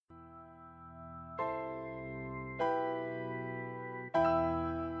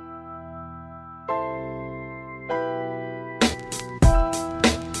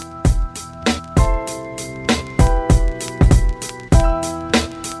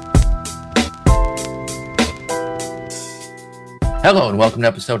Hello and welcome to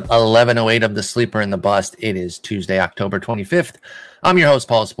episode 1108 of The Sleeper and the Bust. It is Tuesday, October 25th. I'm your host,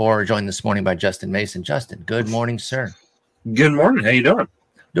 Paul Sporer, joined this morning by Justin Mason. Justin, good morning, sir. Good morning. How you doing?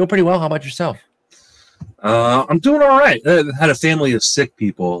 Doing pretty well. How about yourself? I'm doing all right. I had a family of sick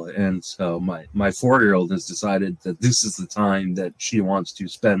people, and so my 4-year-old has decided that this is the time that she wants to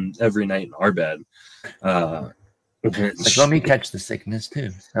spend every night in our bed. Let me catch the sickness too.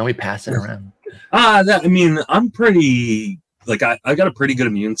 Now we pass it around. I'm pretty I got a pretty good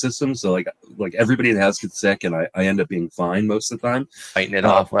immune system, so like everybody in the house gets sick, and I end up being fine most of the time, Fighting it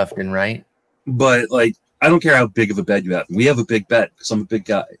off left and right. But I don't care how big of a bed you have. We have a big bed because I'm a big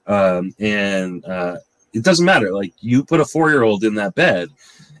guy, and it doesn't matter. Like, you put a 4-year-old in that bed,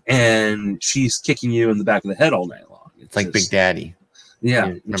 and she's kicking you in the back of the head all night long. It's like Big Daddy.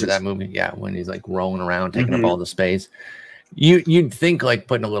 Yeah, remember that movie? Yeah, when he's like rolling around, taking up all the space. You'd think like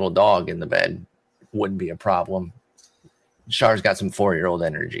putting a little dog in the bed wouldn't be a problem. Char's got some 4-year-old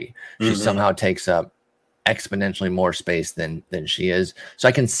energy. She somehow takes up exponentially more space than she is. So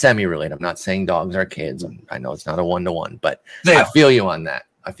I can semi-relate. I'm not saying dogs are kids. I know it's not a one-to-one, but I feel you on that.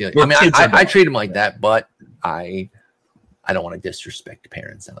 I feel you. I mean, I treat them like that, but I don't want to disrespect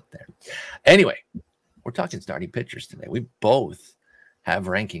parents out there. Anyway, we're talking starting pitchers today. We both have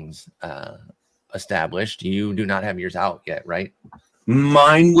rankings established. You do not have yours out yet, right?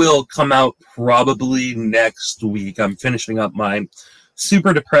 Mine will come out probably next week. I'm finishing up my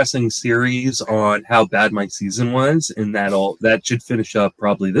super depressing series on how bad my season was, and that should finish up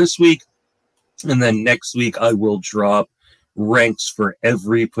probably this week. And then next week I will drop ranks for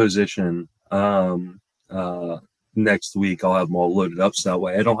every position. Next week I'll have them all loaded up, so that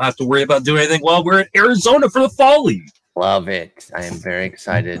way I don't have to worry about doing anything while we're in Arizona for the Fall League. Love it. I am very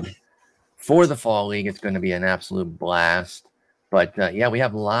excited for the Fall League. It's going to be an absolute blast. But yeah, we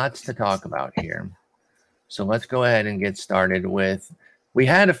have lots to talk about here. So let's go ahead and get started with, we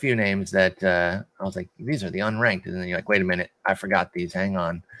had a few names that I was like, these are the unranked. And then you're like, wait a minute, I forgot these, hang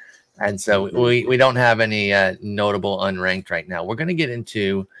on. And so we don't have any notable unranked right now. We're going to get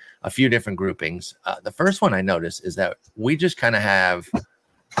into a few different groupings. The first one I noticed is that we just kind of have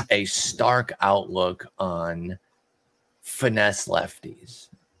a stark outlook on finesse lefties.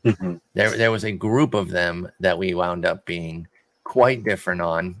 There was a group of them that we wound up being quite different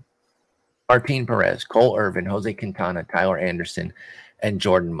on. Martin Perez, Cole Irvin, Jose Quintana, Tyler Anderson, and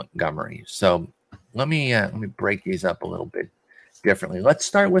Jordan Montgomery. So let me break these up a little bit differently. Let's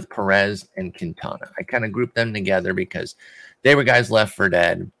start with Perez and Quintana. I kind of grouped them together because they were guys left for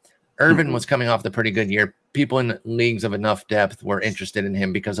dead. Irvin was coming off the pretty good year. People in leagues of enough depth were interested in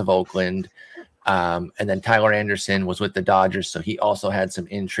him because of Oakland. And then Tyler Anderson was with the Dodgers, so he also had some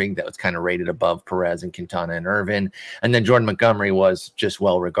intrigue that was kind of rated above Perez and Quintana and Irvin. And then Jordan Montgomery was just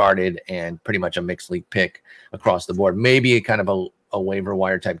well regarded and pretty much a mixed league pick across the board. Maybe a kind of a waiver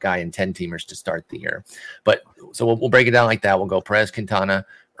wire type guy in 10-teamers to start the year. But so we'll break it down like that. We'll go Perez, Quintana,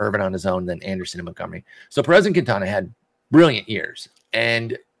 Irvin on his own, then Anderson and Montgomery. So Perez and Quintana had brilliant years,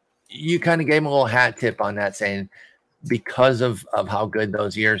 and you kind of gave him a little hat tip on that, saying because of how good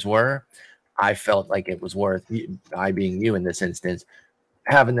those years were, I felt like it was worth, I being you in this instance,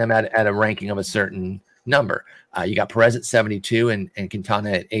 having them at a ranking of a certain number. You got Perez at 72 and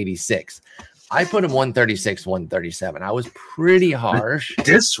Quintana at 86. I put him 136, 137. I was pretty harsh.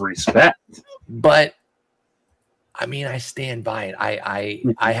 Disrespect. But, I mean, I stand by it.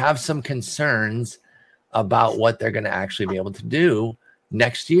 I have some concerns about what they're going to actually be able to do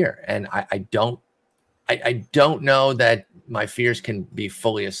next year. And I don't know that my fears can be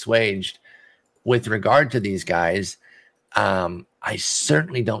fully assuaged with regard to these guys. I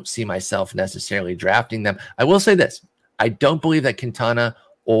certainly don't see myself necessarily drafting them. I will say this. I don't believe that Quintana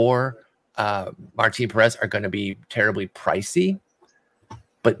or Martin Perez are going to be terribly pricey,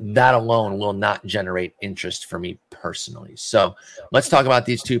 but that alone will not generate interest for me personally. So let's talk about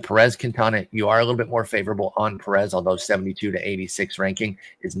these two. Perez, Quintana, you are a little bit more favorable on Perez, although 72 to 86 ranking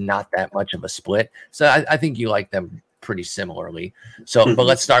is not that much of a split. So I think you like them pretty similarly. So, but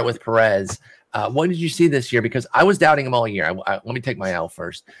let's start with Perez. What did you see this year? Because I was doubting him all year. Let me take my L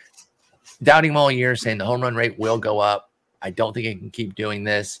first. Doubting him all year, saying the home run rate will go up. I don't think he can keep doing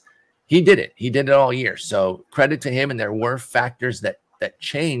this. He did it. He did it all year. So credit to him. And there were factors that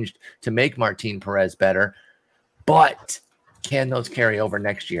changed to make Martin Perez better. But can those carry over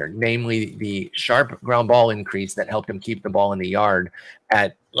next year? Namely, the sharp ground ball increase that helped him keep the ball in the yard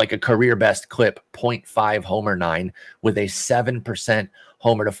at like a career best clip, 0.5 homer 9, with a 7%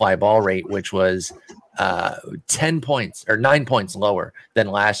 homer to fly ball rate, which was 10 points or 9 points lower than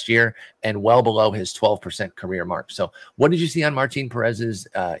last year and well below his 12% career mark. So what did you see on Martin Perez's,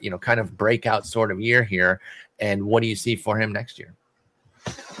 kind of breakout sort of year here? And what do you see for him next year?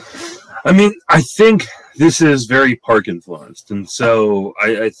 I mean, I think this is very Park influenced. And so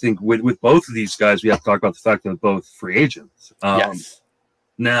I think with both of these guys, we have to talk about the fact that they're both free agents. Yes.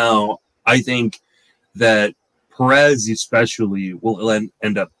 Now, I think that Perez especially will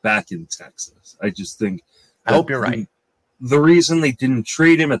end up back in Texas. I just think I hope you're right. The reason they didn't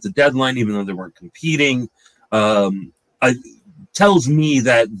trade him at the deadline, even though they weren't competing, tells me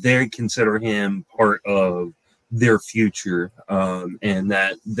that they consider him part of their future, and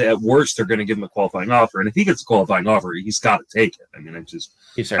that at worst they're going to give him a qualifying offer. And if he gets a qualifying offer, he's got to take it. I mean,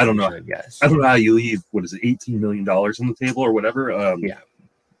 I don't know. I don't know how you leave. What is it, $18 million on the table or whatever? Yeah.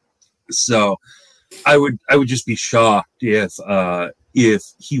 So I would just be shocked if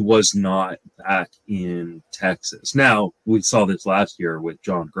he was not back in Texas. Now, we saw this last year with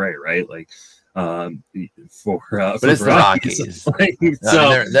John Gray, right? Like, but it's the Rockies.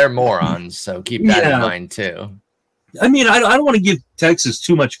 So they're morons, so keep that in mind too. I mean, I don't want to give Texas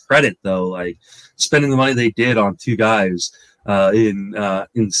too much credit though, like spending the money they did on two guys in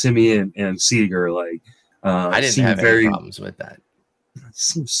Semien and Seager. Like, I didn't have any problems with that. It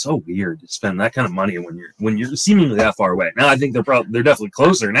seems so weird to spend that kind of money when you're seemingly that far away. Now I think they're definitely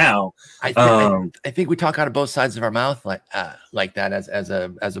closer now. I think we talk out of both sides of our mouth like that as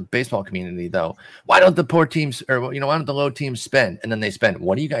a baseball community though. Why don't the poor teams why don't the low teams spend? And then they spend.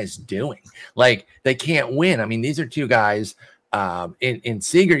 What are you guys doing? Like, they can't win. I mean, these are two guys. In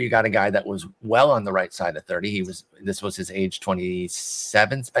Seager, you got a guy that was well on the right side of 30. This was his age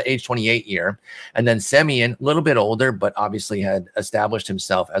 28 year. And then Semien, a little bit older, but obviously had established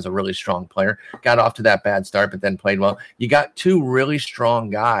himself as a really strong player, got off to that bad start, but then played well. You got two really strong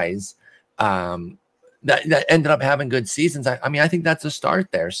guys that ended up having good seasons. I mean, I think that's a start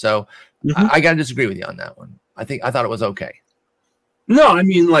there. So I got to disagree with you on that one. I thought it was okay. No, I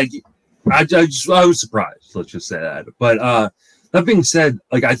mean, like, I was surprised. Let's just say that. But that being said,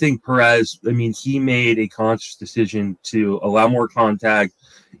 like, I think Perez, I mean, he made a conscious decision to allow more contact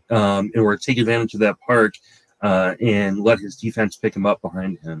or take advantage of that park and let his defense pick him up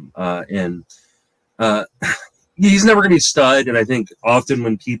behind him. He's never going to be a stud. And I think often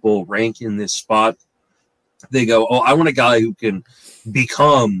when people rank in this spot, they go, oh, I want a guy who can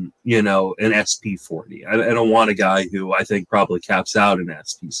become, an SP40. I don't want a guy who I think probably caps out an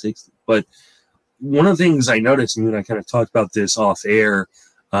SP60. But one of the things I noticed, and I kind of talked about this off air,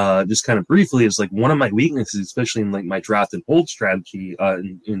 just kind of briefly, is like one of my weaknesses, especially in like my draft and hold strategy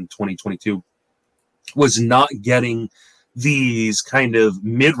in 2022, was not getting these kind of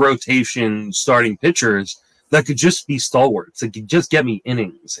mid-rotation starting pitchers that could just be stalwarts, that could just get me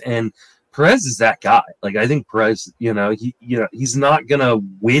innings. And Perez is that guy. Like, I think Perez, he's not gonna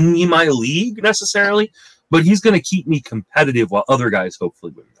win me my league necessarily, but he's gonna keep me competitive while other guys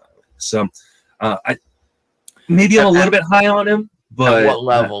hopefully win my league. So, I'm a little bit high on him, but at what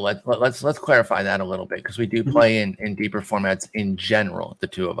level? Let's clarify that a little bit, because we do play in deeper formats in general. The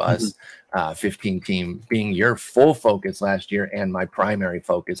two of us, 15 team being your full focus last year and my primary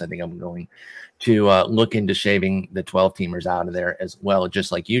focus. I think I'm going to look into shaving the 12 teamers out of there as well,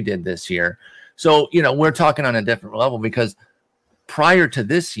 just like you did this year. So, we're talking on a different level, because prior to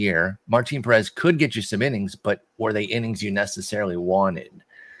this year, Martin Perez could get you some innings, but were they innings you necessarily wanted?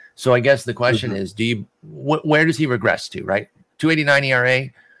 So I guess the question is, where does he regress to, right? 2.89 ERA,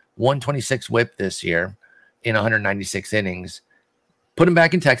 126 whip this year in 196 innings. Put him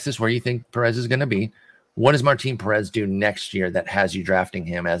back in Texas, where you think Perez is going to be. What does Martin Perez do next year that has you drafting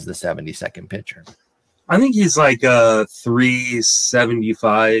him as the 72nd pitcher? I think he's like a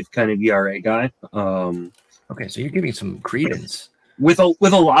 3.75 kind of ERA guy. Okay, so you're giving some credence with a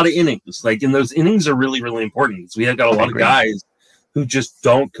lot of innings. Like, and those innings are really, really important. So we have got a lot of guys who just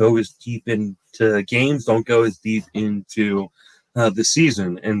don't go as deep into games, don't go as deep into the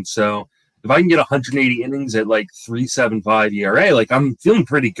season. And so if I can get 180 innings at like 3.75 ERA, like, I'm feeling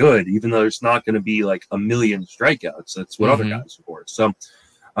pretty good, even though there's not going to be like a million strikeouts. That's what other guys score. So,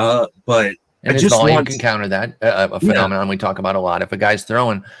 but and his volume can counter that, a phenomenon we talk about a lot. If a guy's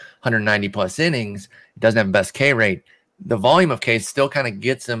throwing 190 plus innings, doesn't have the best K rate, the volume of K still kind of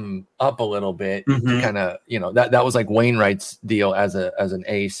gets him up a little bit. Kind of, that was like Wainwright's deal as an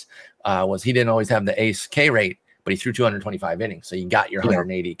ace, was he didn't always have the ace K rate, but he threw 225 innings. So you got your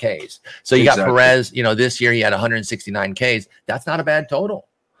 180 Ks. So you got Perez, this year he had 169 Ks. That's not a bad total.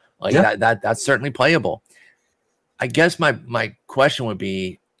 Like that's certainly playable. I guess my question would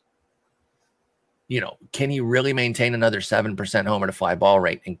be, can he really maintain another 7% homer to fly ball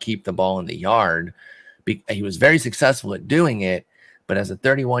rate and keep the ball in the yard? He was very successful at doing it, but as a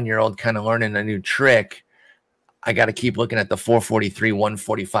 31-year-old kind of learning a new trick, I got to keep looking at the 443,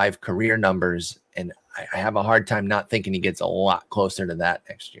 145 career numbers. And I have a hard time not thinking he gets a lot closer to that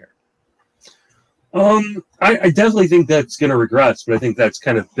next year. I definitely think that's going to regress, but I think that's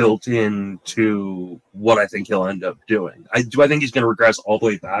kind of built into what I think he'll end up doing. I think he's going to regress all the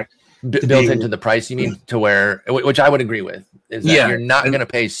way back. Built into the price, you mean, to where, which I would agree with, is that you're not going to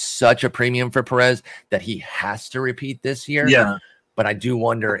pay such a premium for Perez that he has to repeat this year. Yeah. But I do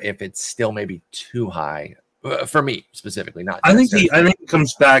wonder if it's still maybe too high for me specifically. I think it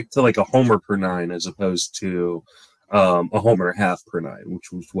comes back to like a homer per 9 as opposed to a homer and a half per 9,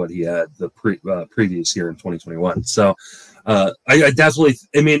 which was what he had the previous year in 2021. So I definitely,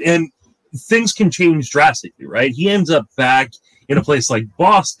 and things can change drastically, right? He ends up back in a place like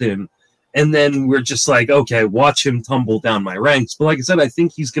Boston, and then we're just like, okay, watch him tumble down my ranks. But like I said, I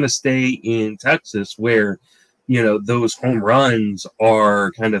think he's going to stay in Texas where, those home runs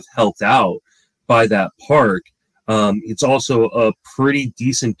are kind of helped out by that park. It's also a pretty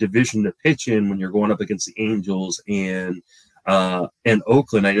decent division to pitch in when you're going up against the Angels and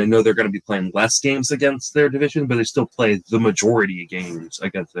Oakland. I know they're going to be playing less games against their division, but they still play the majority of games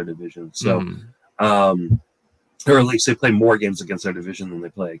against their division. So, or at least they play more games against their division than they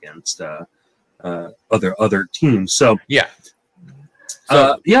play against other teams. So yeah.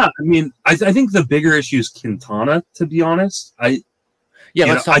 I think the bigger issue is Quintana, to be honest.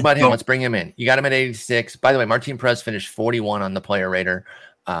 Let's talk about him. Let's bring him in. You got him at 86. By the way, Martin Perez finished 41 on the player rater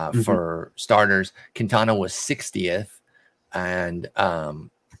for starters. Quintana was 60th. And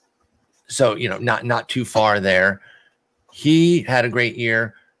so, not too far there. He had a great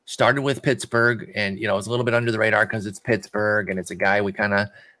year. Started with Pittsburgh, and, it was a little bit under the radar because it's Pittsburgh, and it's a guy we kind of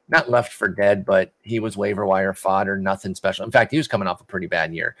not left for dead, but he was waiver wire fodder, nothing special. In fact, he was coming off a pretty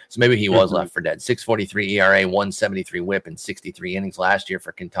bad year. So maybe he was left for dead. 6.43 ERA, 173 whip, and 63 innings last year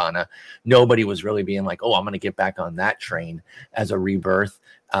for Quintana. Nobody was really being like, oh, I'm going to get back on that train as a rebirth.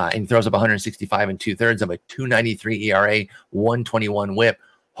 And he throws up 165 and 2/3 of a 293 ERA, 121 whip.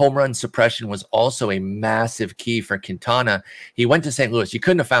 Home run suppression was also a massive key for Quintana. He went to St. Louis. You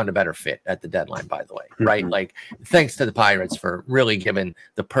couldn't have found a better fit at the deadline, by the way, right? Like, thanks to the Pirates for really giving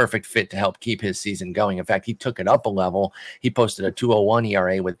the perfect fit to help keep his season going. In fact, he took it up a level. He posted a 2.01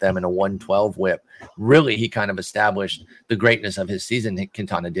 ERA with them and a 1.12 whip. Really, he kind of established the greatness of his season,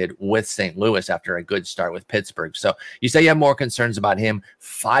 Quintana did, with St. Louis after a good start with Pittsburgh. So you say you have more concerns about him.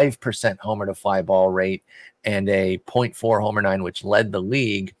 5% homer to fly ball rate and a 0.4 homer 9, which led the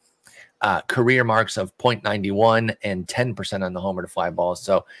league. Career marks of 0.91 and 10% on the homer to fly ball.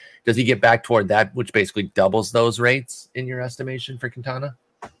 So does he get back toward that, which basically doubles those rates in your estimation for Quintana?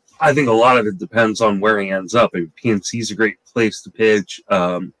 I think a lot of it depends on where he ends up. And PNC is a great place to pitch.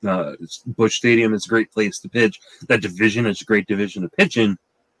 Busch Stadium is a great place to pitch. That division is a great division to pitch in.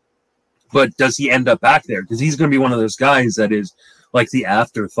 But does he end up back there? Because he's going to be one of those guys that is like the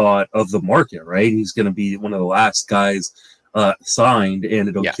afterthought of the market, right? He's going to be one of the last guys signed,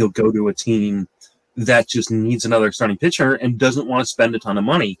 and he'll go to a team that just needs another starting pitcher and doesn't want to spend a ton of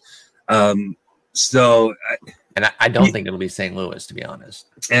money. I don't think it'll be St. Louis, to be honest.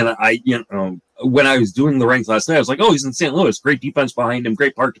 And when I was doing the ranks last night, I was like, oh, he's in St. Louis. Great defense behind him,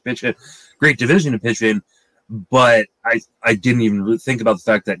 great park to pitch in, great division to pitch in. But I didn't even really think about the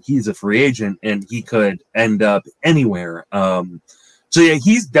fact that he's a free agent and he could end up anywhere.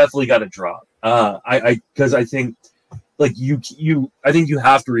 He's definitely got to drop. Because I think like I think you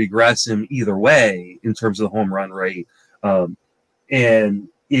have to regress him either way in terms of the home run rate. And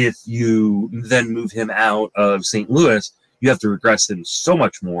if you then move him out of St. Louis, you have to regress him so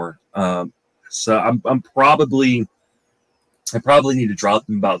much more. So I probably need to drop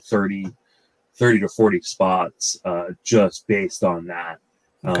him about 30 to 40 spots just based on that.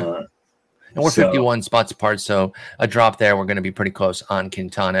 Okay. And we're 51 spots apart, so a drop there, we're going to be pretty close on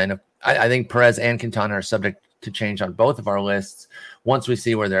Quintana. And I think Perez and Quintana are subject to change on both of our lists once we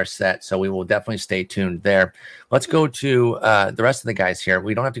see where they're set. So we will definitely stay tuned there. Let's go to the rest of the guys here.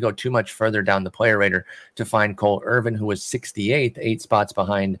 We don't have to go too much further down the player rater to find Cole Irvin, who was 68th, 8 spots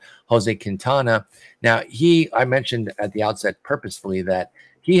behind Jose Quintana. Now, I mentioned at the outset purposefully that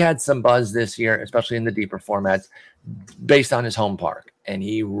he had some buzz this year, especially in the deeper formats, based on his home park. And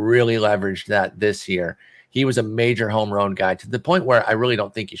he really leveraged that this year. He was a major home run guy to the point where I really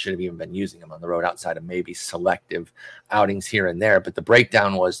don't think you should have even been using him on the road outside of maybe selective outings here and there. But the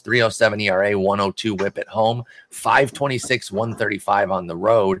breakdown was 3.07 ERA, 102 whip at home, 5.26, 135 on the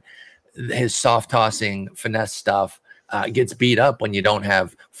road. His soft tossing finesse stuff gets beat up when you don't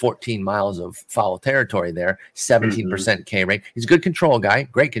have 14 miles of foul territory there, 17% K rate. He's a good control guy,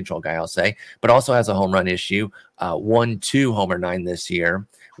 great control guy, I'll say, but also has a home run issue, 1-2 homer 9 this year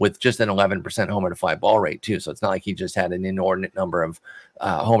with just an 11% homer to fly ball rate too. So it's not like he just had an inordinate number of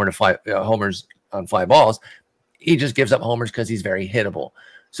homers on fly balls. He just gives up homers because he's very hittable.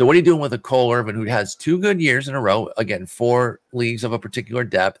 So what are you doing with a Cole Irvin who has 2 good years in a row? Again, 4 leagues of a particular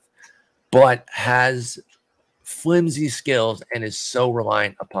depth, but has flimsy skills and is so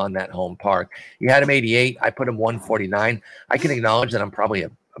reliant upon that home park. You had him 88. I put him 149. I can acknowledge that I'm probably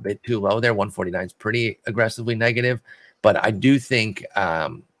a bit too low there. 149 is pretty aggressively negative, but I do think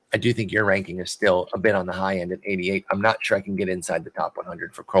your ranking is still a bit on the high end at 88. I'm not sure I can get inside the top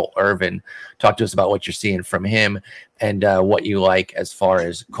 100 for Cole Irvin. Talk to us about what you're seeing from him and what you like as far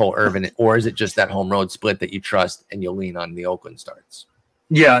as Cole Irvin, or is it just that home road split that you trust and you'll lean on the Oakland starts?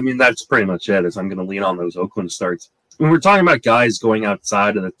 Yeah, I mean, that's pretty much it, is I'm going to lean on those Oakland starts. When we're talking about guys going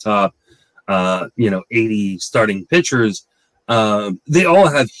outside of the top, 80 starting pitchers, they all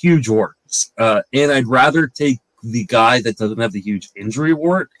have huge warts. And I'd rather take the guy that doesn't have the huge injury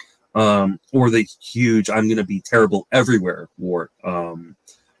wart or the huge I'm going to be terrible everywhere wart.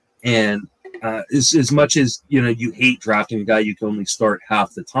 As much as, you hate drafting a guy you can only start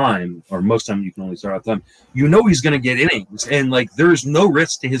half the time, or most time you can only start half the time, he's going to get innings. And, there's no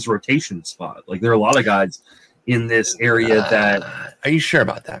risk to his rotation spot. There are a lot of guys in this area that... Are you sure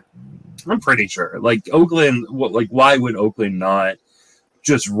about that? I'm pretty sure. Oakland, why would Oakland not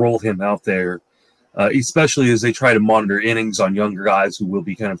just roll him out there? Especially as they try to monitor innings on younger guys who will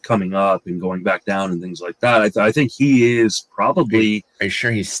be kind of coming up and going back down and things like that. I think he is probably... Are you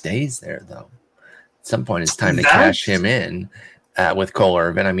sure he stays there, though? At some point, it's time to cash him in with Cole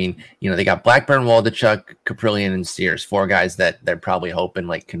Irvin. I mean, they got Blackburn, Waldichuk, Caprillion, and Sears, 4 guys that they're probably hoping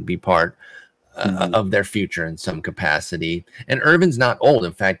can be part of their future in some capacity. And Irvin's not old.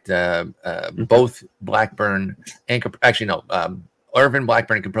 In fact, both Blackburn and... Irvin,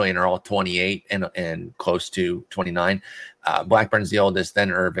 Blackburn, and Caprillion are all 28 and close to 29. Blackburn's the oldest,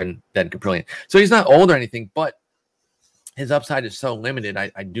 then Irvin, then Caprillion. So he's not old or anything, but his upside is so limited.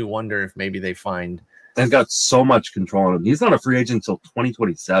 I do wonder if maybe they find... They've got so much control on him. He's not a free agent until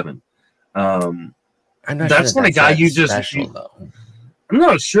 2027. I'm not that's sure when a guy you just... Special, though. I'm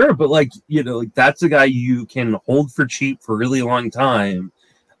not sure, but that's a guy you can hold for cheap for a really long time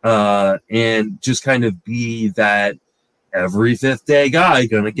and just kind of be that every 5th day guy,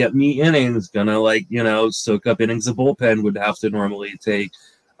 gonna get me innings, gonna soak up innings the bullpen would have to normally take.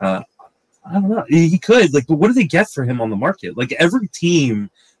 I don't know. He could, but what do they get for him on the market? Every team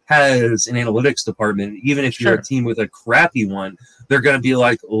has an analytics department. Even if you're a team with a crappy one, they're gonna be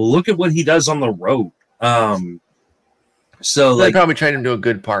look at what he does on the road. So they probably trade him to a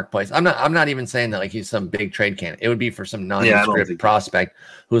good park place. I'm not even saying that he's some big trade candidate. It would be for some nondescript prospect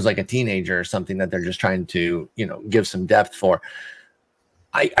who's a teenager or something that they're just trying to give some depth for.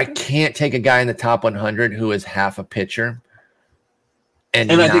 I can't take a guy in the top 100 who is half a pitcher and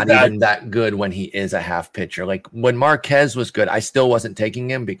not even that good when he is a half pitcher. When Marquez was good, I still wasn't taking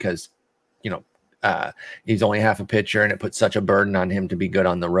him because he's only half a pitcher and it put such a burden on him to be good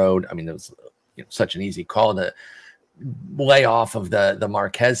on the road. I mean, it was such an easy call to lay off of the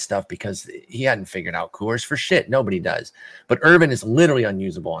Marquez stuff because he hadn't figured out Coors for shit. Nobody does. But Irvin is literally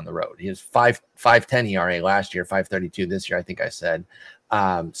unusable on the road. He has 5.10 ERA last year, 5.32 this year, I think I said.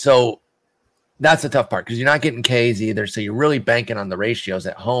 So that's the tough part because you're not getting Ks either. So you're really banking on the ratios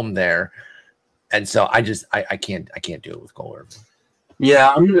at home there. And so I can't do it with Cole Irvin.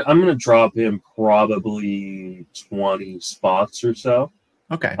 Yeah, I'm gonna drop him probably 20 spots or so.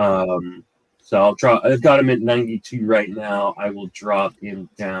 Okay. So I've got him at 92 right now. I will drop him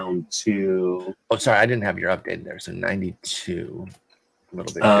down to... Oh, sorry. I didn't have your update there. So 92, a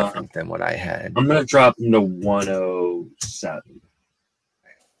little bit different than what I had. I'm going to drop him to 107.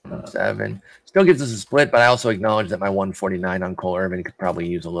 107. Still gives us a split, but I also acknowledge that my 149 on Cole Irvin could probably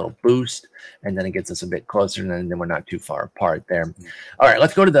use a little boost, and then it gets us a bit closer, and then we're not too far apart there. All right,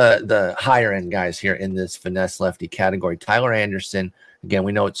 let's go to the higher end guys here in this finesse lefty category. Tyler Anderson. Again,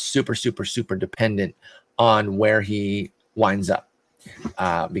 we know it's super, super, super dependent on where he winds up.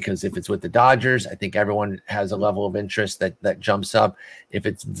 Because if it's with the Dodgers, I think everyone has a level of interest that jumps up. If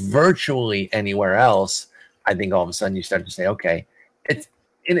it's virtually anywhere else, I think all of a sudden you start to say, okay, it's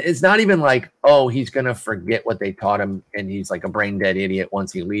not even he's going to forget what they taught him and he's like a brain dead idiot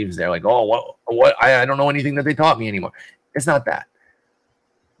once he leaves there. What I don't know anything that they taught me anymore. It's not that.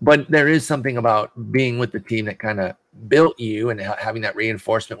 But there is something about being with the team that kind of built you and having that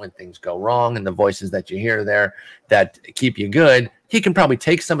reinforcement when things go wrong and the voices that you hear there that keep you good. He can probably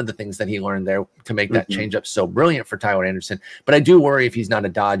take some of the things that he learned there to make that change up so brilliant for Tyler Anderson. But I do worry if he's not a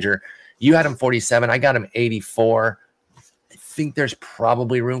Dodger. You had him 47. I got him 84. I think there's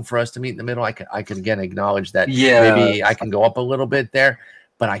probably room for us to meet in the middle. I could again acknowledge that maybe I can go up a little bit there.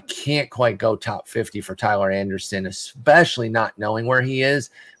 but I can't quite go top 50 for Tyler Anderson, especially not knowing where he is.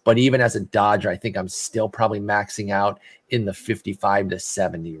 But even as a Dodger, I think I'm still probably maxing out in the 55 to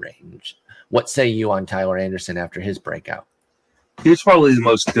 70 range. What say you on Tyler Anderson after his breakout? He's probably the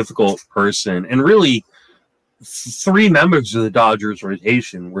most difficult person, and really 3 members of the Dodgers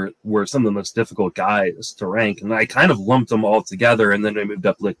rotation were some of the most difficult guys to rank, and I kind of lumped them all together, and then I moved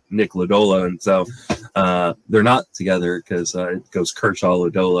up Nick Lodolo, and so they're not together because it goes Kershaw,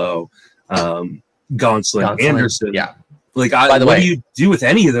 Lodolo, Gonsolin, Anderson. Yeah. Like, what do you do with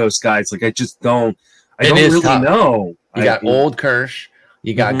any of those guys? Like, I just don't. I don't really know. You got old Kersh.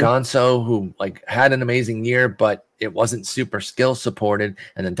 You got Gonzo, who like had an amazing year, but it wasn't super skill supported.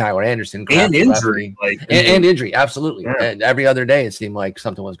 And then Tyler Anderson and injury, and injury, absolutely. Yeah. And every other day, it seemed like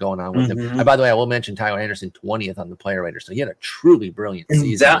something was going on with him. And by the way, I will mention Tyler Anderson 20th on the player rater, so he had a truly brilliant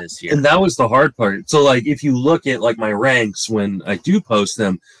season this year. And that was the hard part. So, like, if you look at like my ranks when I do post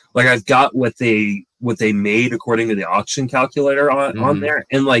them, like I've got what they made according to the auction calculator on there,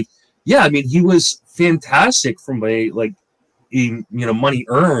 and like, yeah, I mean, he was fantastic from a like. Money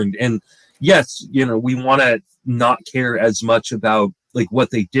earned, and yes, we want to not care as much about like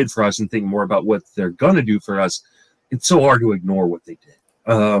what they did for us and think more about what they're gonna do for us. It's so hard to ignore what they did,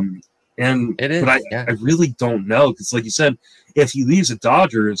 and it is. But I really don't know, because like you said, if he leaves the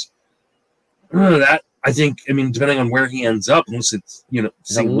Dodgers, that I think, I mean, depending on where he ends up, unless it's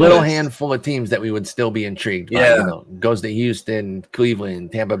there's a little handful of teams that we would still be intrigued by. Yeah, goes to Houston,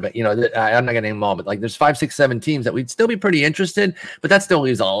 Cleveland, Tampa Bay. I'm not gonna name them all, but like there's 5, 6, 7 teams that we'd still be pretty interested. But that still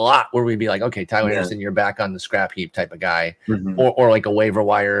leaves a lot where we'd be like, okay, Tyler Anderson, you're back on the scrap heap type of guy, or like a waiver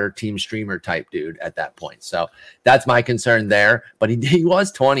wire team streamer type dude at that point. So that's my concern there. But he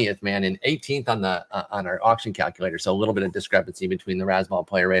was 20th, man, and 18th on our auction calculator. So a little bit of discrepancy between the Razzball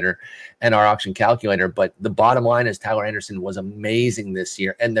player rater and our auction calculator. But the bottom line is Tyler Anderson was amazing this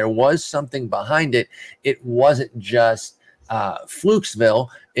year, and there was something behind it. It wasn't just Flukesville.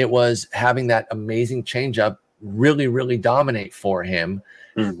 It was having that amazing changeup really, really dominate for him.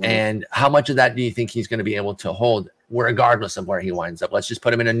 And how much of that do you think he's going to be able to hold, regardless of where he winds up? Let's just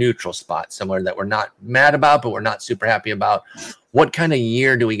put him in a neutral spot, somewhere that we're not mad about, but we're not super happy about. What kind of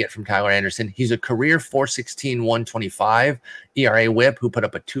year do we get from Tyler Anderson? He's a career 4.16, 125 ERA whip who put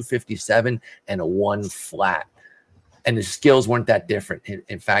up a 2.57 and a 1 flat. And his skills weren't that different.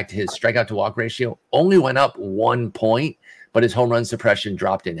 In fact, his strikeout to walk ratio only went up 1 point, but his home run suppression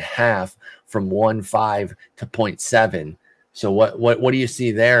dropped in half from 1.5 to 0.7. So what do you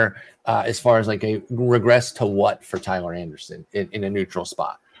see there as far as like a regress to what for Tyler Anderson in a neutral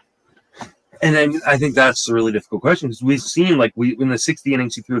spot? And then I think that's a really difficult question, because we've seen, like, in the 60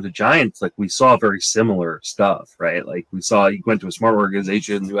 innings he threw with the Giants, like, we saw very similar stuff, right? Like, we saw he went to a smart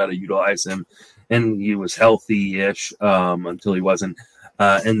organization, knew how to utilize him, and he was healthy-ish until he wasn't.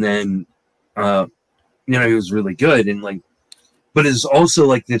 And then, he was really good. And, like, but it's also,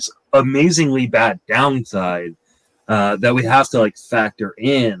 like, this amazingly bad downside that we have to, like, factor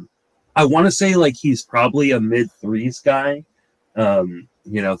in. I want to say, like, he's probably a mid-threes guy. 3.5,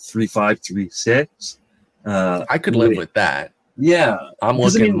 3.6. I could live with that. Yeah, I'm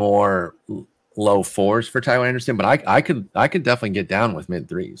looking more low 4s for Tyler Anderson, but I could definitely get down with mid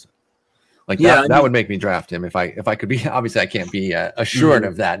 3s. Like that would make me draft him if I could be. Obviously, I can't be assured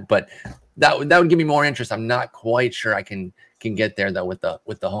of that, but that would give me more interest. I'm not quite sure I can get there though with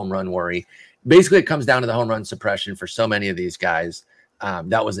the home run worry. Basically, it comes down to the home run suppression for so many of these guys.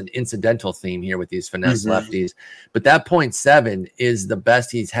 That was an incidental theme here with these finesse lefties. But that 0.7 is the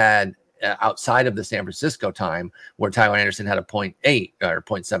best he's had outside of the San Francisco time, where Tyler Anderson had a 0.8 or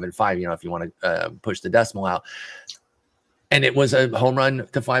 0.75, if you want to push the decimal out. And it was a home run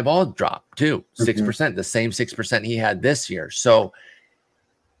to fly ball drop too, 6%, the same 6% he had this year. So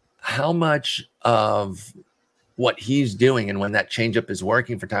how much of what he's doing and when that changeup is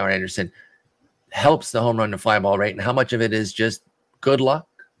working for Tyler Anderson helps the home run to fly ball rate, and how much of it is just good luck?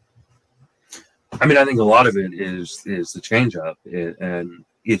 I mean, I think a lot of it is the changeup, and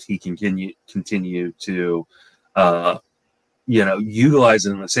if he can continue to, utilize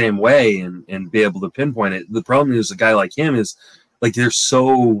it in the same way and be able to pinpoint it. The problem is a guy like him is like there's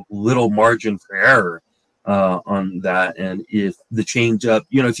so little margin for error on that, and if the changeup,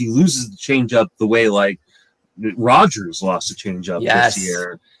 if he loses the changeup the way like Rogers lost the changeup this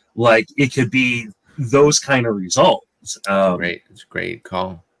year, like it could be those kind of results. It's a great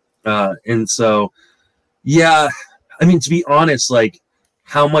call. And so, yeah, I mean, to be honest, like,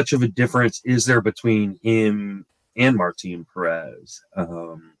 how much of a difference is there between him and Martin Perez?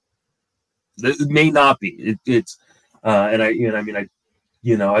 It may not be.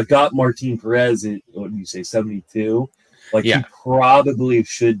 I've got Martin Perez at, what do you say, 72? Like he probably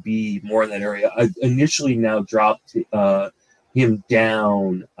should be more in that area. I initially now dropped him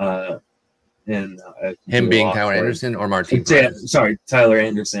down. Him being Tyler Anderson or Martin Perez? Sorry, Tyler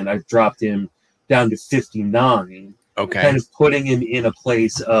Anderson. I've dropped him down to 59. Okay. Kind of putting him in a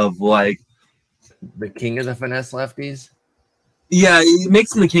place of like the king of the finesse lefties. Yeah, it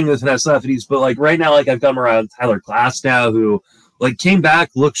makes him the king of the finesse lefties, but like right now, like I've got him around Tyler Glasnow, who like came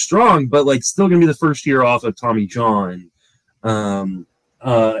back, looked strong, but like still gonna be the first year off of Tommy John. And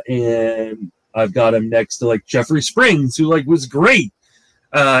I've got him next to like Jeffrey Springs, who like was great.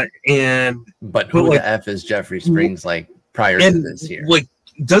 But who the F is Jeffrey Springs like prior to this year? Like,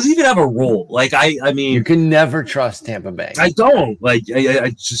 does he even have a role? Like, I mean, you can never trust Tampa Bay. I don't. Like, I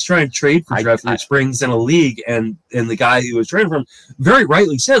just try and trade for Jeffrey Springs in a league, and the guy who was trading for him very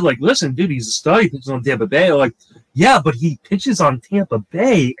rightly said, like, listen, dude, he's a stud. He pitches on Tampa Bay. Like, yeah, but he pitches on Tampa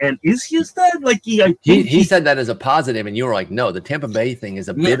Bay, and is he a stud? Like, he said that as a positive, and you were like, no, the Tampa Bay thing is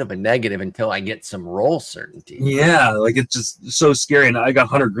a bit of a negative until I get some role certainty. Yeah, like it's just so scary. And I got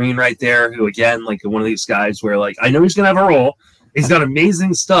Hunter Green right there, who again, like one of these guys where like I know he's gonna have a role. He's got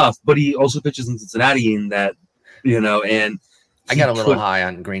amazing stuff, but he also pitches in Cincinnati, and that, and I got a little high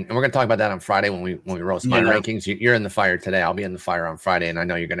on Green, and we're going to talk about that on Friday when we roast my rankings. You're in the fire today. I'll be in the fire on Friday, and I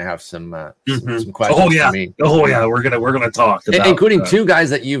know you're going to have some questions. For me. Oh yeah, we're gonna talk about, including two guys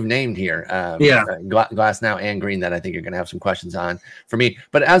that you've named here. Glasnow and Green, that I think you're going to have some questions on for me.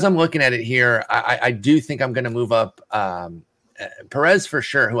 But as I'm looking at it here, I do think I'm going to move up. Perez for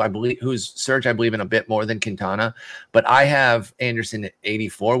sure, whose surge I believe in a bit more than Quintana, but I have Anderson at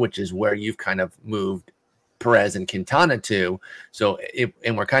 84, which is where you've kind of moved Perez and Quintana to. So,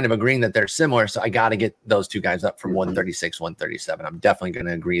 and we're kind of agreeing that they're similar. So I got to get those two guys up from 136, 137. I'm definitely going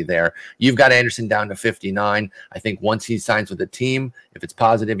to agree there. You've got Anderson down to 59. I think once he signs with the team, if it's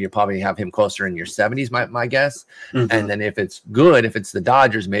positive, you'll probably have him closer in your 70s, my guess. Mm-hmm. And then if it's good, if it's the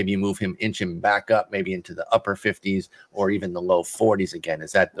Dodgers, maybe you inch him back up, maybe into the upper 50s or even the low 40s again.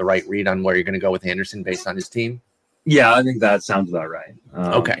 Is that the right read on where you're going to go with Anderson based on his team? Yeah, I think that sounds about right.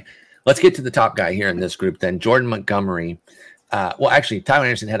 Okay. Let's get to the top guy here in this group then, Jordan Montgomery. Well, actually, Tyler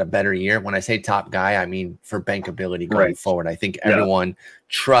Anderson had a better year. When I say top guy, I mean for bankability going forward. I think everyone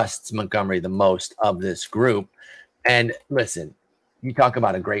trusts Montgomery the most of this group. And listen, you talk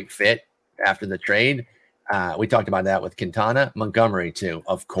about a great fit after the trade. We talked about that with Quintana. Montgomery, too,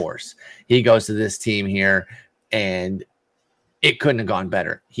 of course. He goes to this team here, and it couldn't have gone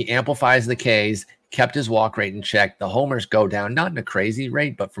better. He amplifies the Ks, kept his walk rate in check. The homers go down, not in a crazy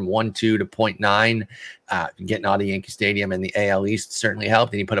rate, but from 1.2 to 0.9. Getting out of Yankee Stadium and the AL East certainly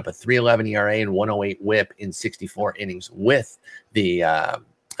helped. And he put up a 3.11 ERA and 1.08 WHIP in 64 innings with the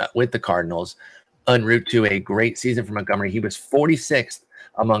Cardinals, en route to a great season for Montgomery. He was 46th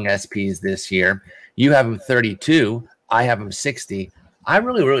among SPs this year. You have him 32. I have him 60. I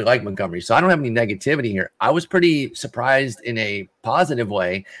really, really like Montgomery, so I don't have any negativity here. I was pretty surprised in a positive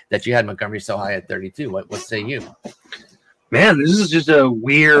way that you had Montgomery so high at 32. What say you? Man, this is just a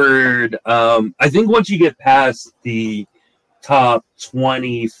weird I think once you get past the top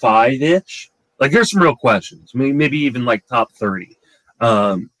 25-ish, like there's some real questions. I mean, maybe even like top 30.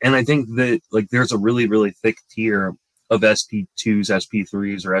 And I think that like there's a really, really thick tier of SP2s,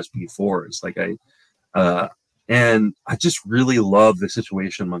 SP3s, or SP4s. And I just really love the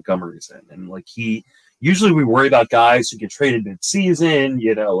situation Montgomery's in. And like usually we worry about guys who get traded mid-season,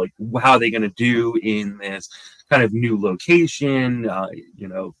 like how are they going to do in this kind of new location,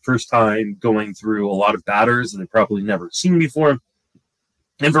 first time going through a lot of batters that they've probably never seen before.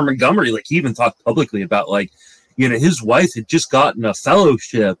 And for Montgomery, like he even talked publicly about like, his wife had just gotten a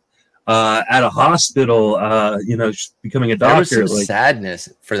fellowship at a hospital, becoming a doctor. There was some sadness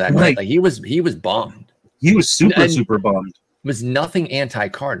for that night. Like he was bummed. He was super bummed. It was nothing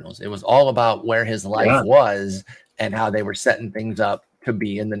anti-Cardinals. It was all about where his life was and how they were setting things up to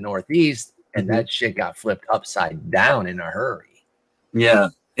be in the Northeast, and that shit got flipped upside down in a hurry. Yeah,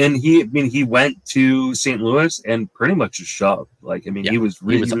 and he went to St. Louis and pretty much just shoved. He was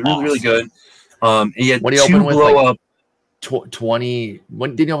really good. He had what did he open with? Blow up 20.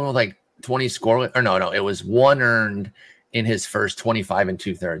 What did he open with? Like 20 scoreless? Or no, it was one earned in his first 25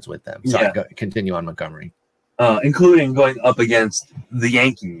 2/3 with them. So continue on Montgomery. Including going up against the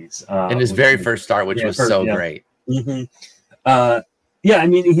Yankees. In his very first start, which was great. Mm-hmm. I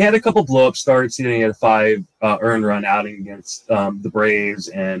mean, he had a couple blow-up starts. He had a 5 earned run outing against the Braves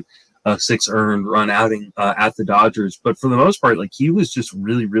and a 6 earned run outing at the Dodgers. But for the most part, like he was just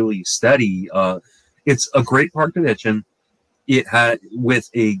really, really steady. It's a great park to pitch in. It had with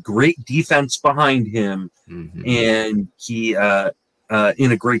a great defense behind him, and he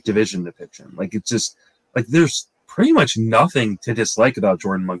in a great division to pitch in. Like it's just like there's pretty much nothing to dislike about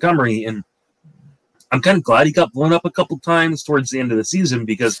Jordan Montgomery. And I'm kind of glad he got blown up a couple times towards the end of the season,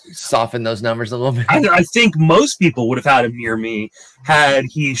 because soften those numbers a little bit. I think most people would have had him near me had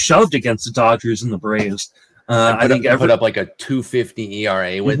he shoved against the Dodgers and the Braves. I think put up like a 2.50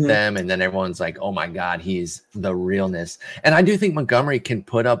 ERA with them, and then everyone's like, "Oh my God, he's the realness." And I do think Montgomery can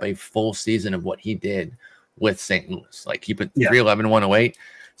put up a full season of what he did with St. Louis. Like he put 3.11, 108.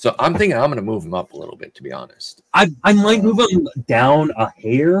 So I'm thinking I'm going to move him up a little bit, to be honest. I might move him down a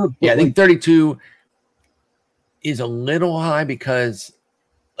hair. Yeah, I think 32 is a little high because,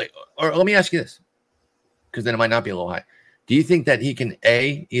 like, or let me ask you this, because then it might not be a little high. Do you think that he can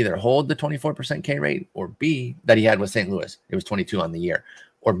A, either hold the 24% K rate, or B, that he had with St. Louis? It was 22 on the year.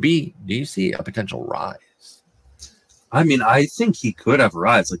 Or B, do you see a potential rise? I mean, I think he could have a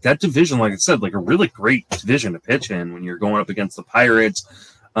rise. Like that division, like I said, like a really great division to pitch in when you're going up against the Pirates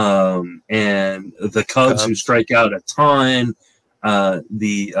and the Cubs who strike out a ton.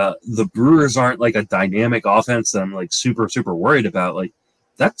 The Brewers aren't like a dynamic offense that I'm like super, super worried about. Like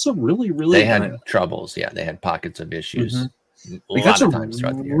that's a really, really they had troubles. Yeah, they had pockets of issues. Like that's a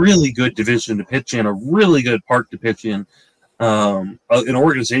really good division to pitch in, a really good park to pitch in, an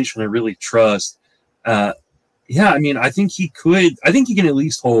organization I really trust. Yeah, I mean, I think he can at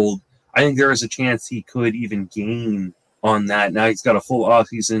least hold. I think there is a chance he could even gain on that. Now he's got a full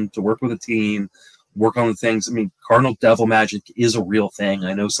offseason to work with a team, work on the things. I mean, Cardinal Devil Magic is a real thing.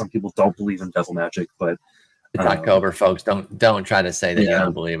 I know some people don't believe in Devil Magic, but it's October, folks. Don't try to say that you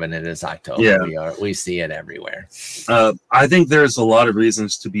don't believe in it. It's October. Yeah. We see it everywhere. I think there's a lot of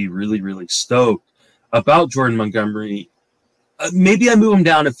reasons to be really, really stoked about Jordan Montgomery. Maybe I move him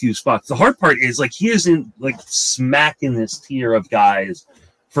down a few spots. The hard part is like he isn't like smack in this tier of guys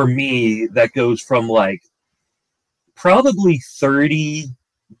for me that goes from like probably 30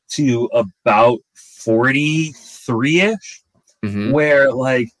 to about 43-ish, where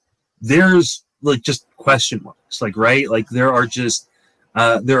like there's like just question marks, like, right? Like there are just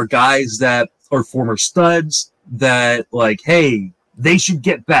there are guys that are former studs that like, hey, they should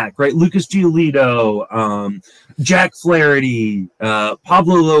get back, right? Lucas Giolito, Jack Flaherty,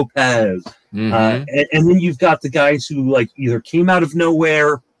 Pablo Lopez, and then you've got the guys who like either came out of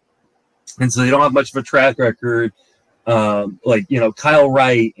nowhere and so they don't have much of a track record, like, you know, Kyle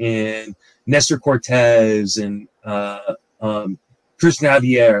Wright and Nestor Cortez and Christian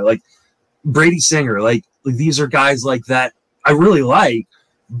Javier, like Brady Singer, like these are guys like that I really like,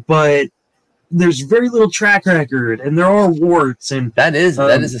 but there's very little track record and there are warts, and that is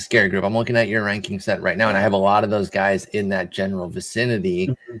a scary group. I'm looking at your ranking set right now, and I have a lot of those guys in that general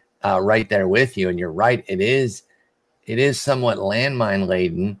vicinity right there with you. And you're right, it is somewhat landmine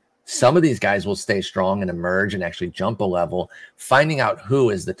laden. Some of these guys will stay strong and emerge and actually jump a level. Finding out who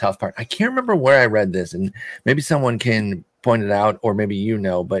is the tough part. I can't remember where I read this, and maybe someone can point it out, or maybe you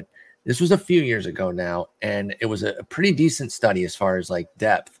know, but this was a few years ago now, and it was a pretty decent study as far as like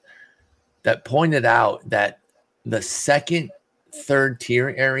depth that pointed out that the second, third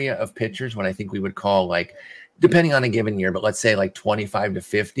tier area of pitchers, what I think we would call like, depending on a given year, but let's say like 25 to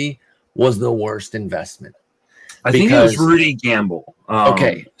 50 was the worst investment. I think it was Rudy Gamble.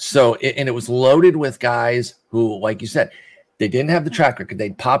 Okay. So, and it was loaded with guys who, like you said, they didn't have the track record.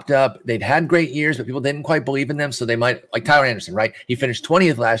 They'd popped up. They'd had great years, but people didn't quite believe in them. So they might, like Tyler Anderson, right? He finished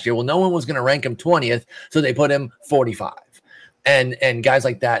 20th last year. Well, no one was going to rank him 20th. So they put him 45. And guys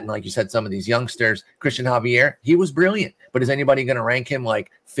like that, and like you said, some of these youngsters, Christian Javier, he was brilliant. But is anybody going to rank him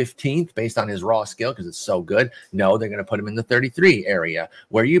like 15th based on his raw skill because it's so good? No, they're going to put him in the 33 area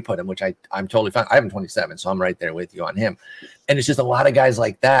where you put him, which I'm totally fine. I have him 27, so I'm right there with you on him. And it's just a lot of guys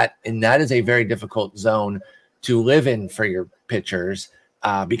like that, and that is a very difficult zone to live in for your pitchers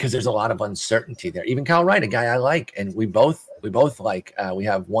because there's a lot of uncertainty there. Even Kyle Wright, a guy I like, and we both like. We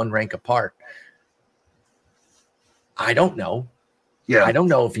have one rank apart. I don't know. Yeah, I don't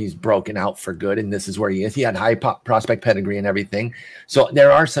know if he's broken out for good, and this is where he is. He had high prospect pedigree and everything. So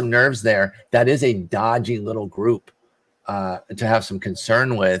there are some nerves there. That is a dodgy little group to have some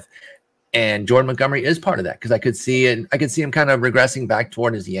concern with. And Jordan Montgomery is part of that because I could see it. I could see him kind of regressing back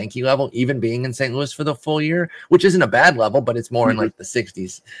toward his Yankee level, even being in St. Louis for the full year, which isn't a bad level, but it's more in like the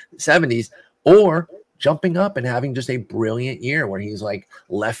 60s, 70s, or jumping up and having just a brilliant year where he's like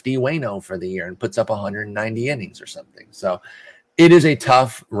lefty Waino for the year and puts up 190 innings or something. So it is a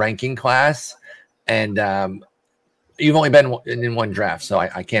tough ranking class, and you've only been in one draft, so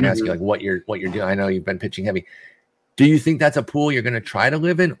I can't ask you like what you're doing. I know you've been pitching heavy. Do you think that's a pool you're going to try to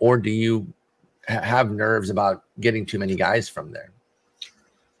live in, or do you have nerves about getting too many guys from there?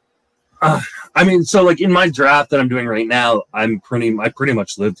 I mean, so like in my draft that I'm doing right now, I pretty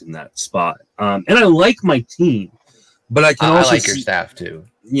much lived in that spot, and I like my team. But I can I also like your staff too.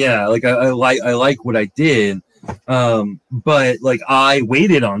 Yeah, like I like what I did. But like I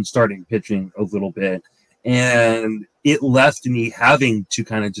waited on starting pitching a little bit, and it left me having to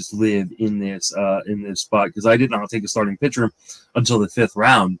kind of just live in this spot because I did not take a starting pitcher until the 5th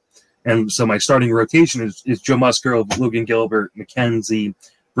round. And so my starting rotation is Joe Musgrove, Logan Gilbert, McKenzie,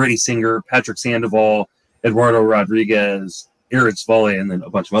 Brady Singer, Patrick Sandoval, Eduardo Rodriguez, Aaron Svale, and then a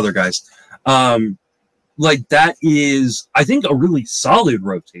bunch of other guys. Like that is, I think, a really solid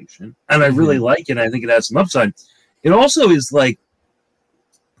rotation, and I really like it. I think it has some upside. It also is like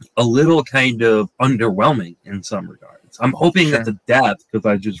a little kind of underwhelming in some regards. I'm hoping that the depth, because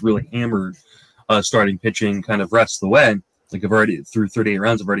I just really hammered starting pitching, kind of rests the way. Like I've already through 38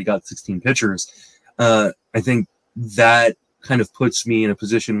 rounds, I've already got 16 pitchers. I think that kind of puts me in a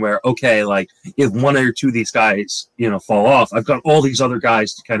position where, okay, like if one or two of these guys, fall off, I've got all these other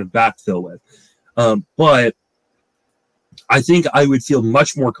guys to kind of backfill with. But I think I would feel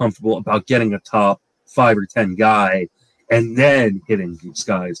much more comfortable about getting a top 5 or 10 guy and then hitting these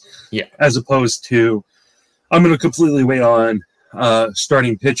guys. Yeah. As opposed to, I'm going to completely wait on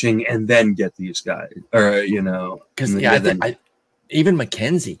starting pitching and then get these guys. Or, because even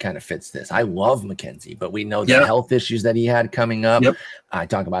McKenzie kind of fits this. I love McKenzie, but we know the health issues that he had coming up. Yep. I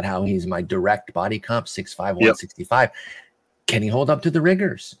talk about how he's my direct body comp, 6'5", 165. Can he hold up to the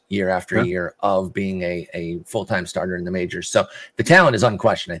rigors year after year of being a full-time starter in the majors? So the talent is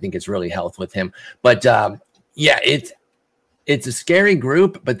unquestioned. I think it's really health with him. But it's a scary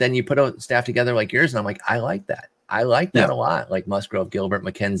group, but then you put a staff together like yours, and I'm like, I like that. I like that a lot. Like Musgrove, Gilbert,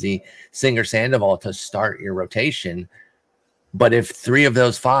 McKenzie, Singer, Sandoval to start your rotation. But if 3 of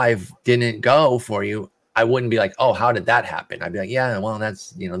those 5 didn't go for you, I wouldn't be like, oh, how did that happen? I'd be like, yeah, well, that's,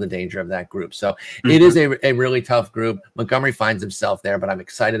 the danger of that group. So it is a really tough group. Montgomery finds himself there, but I'm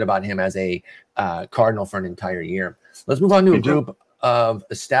excited about him as a Cardinal for an entire year. Let's move on to a group of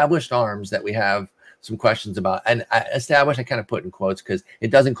established arms that we have some questions about. And established, I kind of put in quotes because it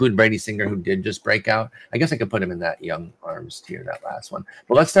does include Brady Singer, who did just break out. I guess I could put him in that young arms tier, that last one.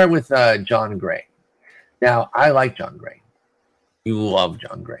 But let's start with Jon Gray. Now, I like Jon Gray. You love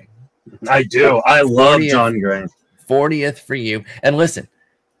Jon Gray. I do. I love Jon Gray. 40th for you. And listen,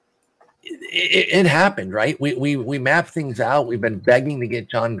 it happened, right? We mapped things out. We've been begging to get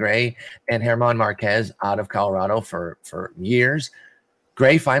Jon Gray and German Marquez out of Colorado for years.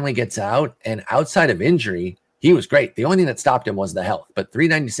 Gray finally gets out, and outside of injury, he was great. The only thing that stopped him was the health. But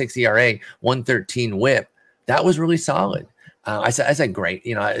 3.96 ERA, 113 WHIP, that was really solid. I said great.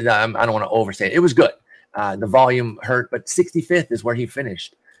 I don't want to overstate it. It was good. The volume hurt, but 65th is where he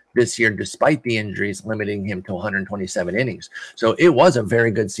finished this year, despite the injuries limiting him to 127 innings. So it was a very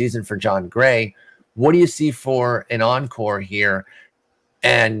good season for Jon Gray. What do you see for an encore here?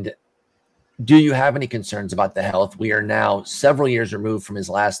 And do you have any concerns about the health? We are now several years removed from his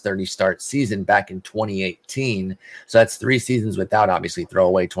last 30-start season back in 2018. So that's 3 seasons without, obviously, throw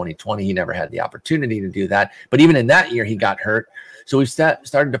away 2020. He never had the opportunity to do that. But even in that year, he got hurt. So we've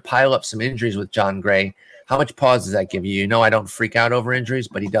started to pile up some injuries with Jon Gray. How much pause does that give you? I don't freak out over injuries,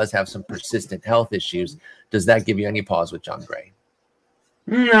 but he does have some persistent health issues. Does that give you any pause with Jon Gray?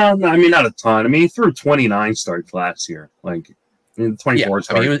 No, I mean, not a ton. I mean, he threw 29 starts last year. Like, 24 starts.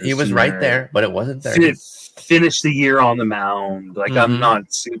 I mean, he was right there, but it wasn't there. Finished the year on the mound. Like, I'm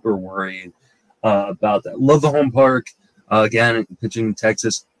not super worried about that. Love the home park. Again, pitching in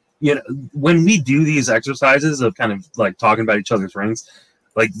Texas. When we do these exercises of kind of, like, talking about each other's rings,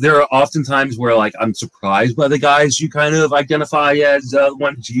 like, there are often times where, like, I'm surprised by the guys you kind of identify as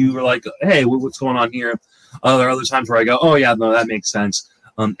ones you are like, hey, what's going on here? There are other times where I go, oh, yeah, no, that makes sense.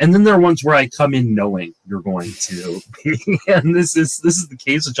 And then there are ones where I come in knowing you're going to. And this is the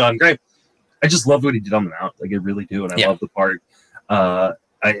case with Jon Gray. I just love what he did on the mound. Like, I really do. And I love the part. I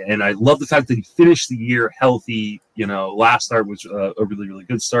love the fact that he finished the year healthy. Last start was a really, really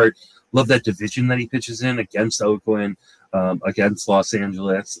good start. Love that division that he pitches in against Oakland. Against Los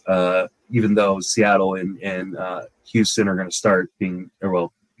Angeles, even though Seattle and Houston are going to start being,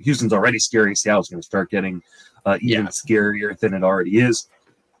 Houston's already scary. Seattle's going to start getting even scarier than it already is.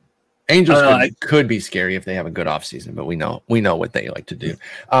 Angels could be scary if they have a good offseason, but we know what they like to do.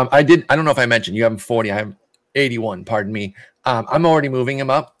 I don't know if I mentioned you have him 40. I have 81. Pardon me. I'm already moving him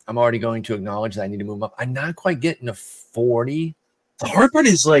up. I'm already going to acknowledge that I need to move him up. I'm not quite getting to 40. The hard part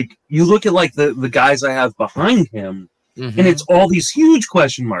is, like, you look at, like, the guys I have behind him. And it's all these huge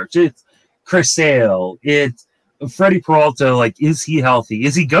question marks. It's Chris Sale. It's Freddie Peralta. Like, is he healthy?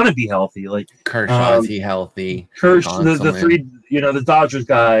 Is he gonna be healthy? Like Kershaw, is he healthy? The 3, the Dodgers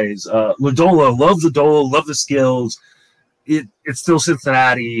guys. Lodolo, love Lodolo, love the skills. It's still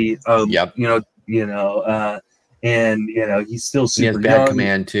Cincinnati. and he's still He has super bad young.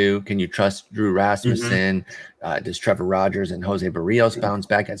 command too. Can you trust Drew Rasmussen? Does Trevor Rogers and Jose Barrios bounce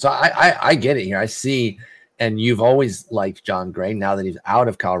back? And so I get it here. I see, and you've always liked John Gray. Now that he's out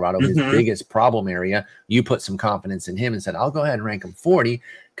of Colorado, his biggest problem area, you put some confidence in him and said, I'll go ahead and rank him 40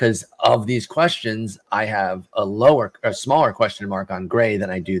 because of these questions. I have a smaller question mark on Gray than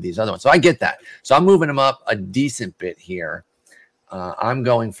I do these other ones. So I get that. So I'm moving him up a decent bit here. I'm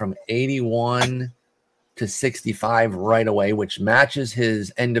going from 81 to 65 right away, which matches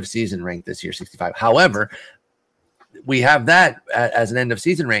his end of season rank this year, 65. However, we have that as an end of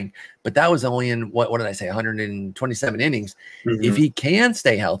season rank, but that was only in what did I say, 127 innings. If he can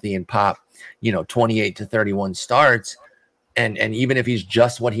stay healthy and pop, 28 to 31 starts, and even if he's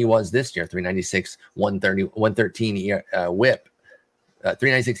just what he was this year, 396, 130, 113 whip,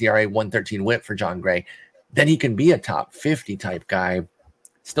 396 ERA, 113 whip for John Gray, then he can be a top 50 type guy.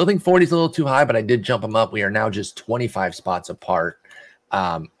 Still think 40 is a little too high, but I did jump him up. We are now just 25 spots apart.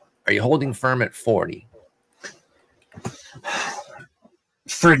 Are you holding firm at 40?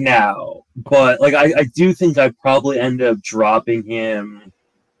 For now, but I do think I probably end up dropping him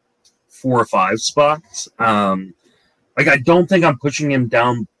 4 or 5 spots. I don't think I'm pushing him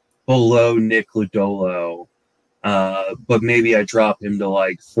down below Nick Lodolo, but maybe I drop him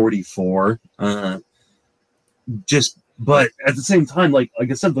to 44. But at the same time, like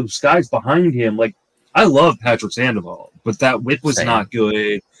I said, those guys behind him, I love Patrick Sandoval, but that whip was not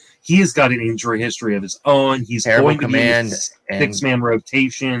good. He has got an injury history of his own. He's terrible going to command be in 6-man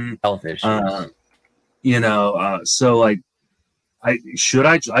rotation. Health issues. So I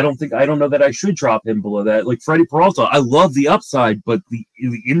don't know that I should drop him below that. Like Freddie Peralta, I love the upside, but the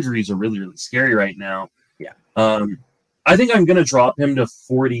injuries are really, really scary right now. Yeah. I think I'm gonna drop him to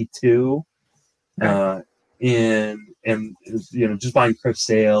 42. And just buying Chris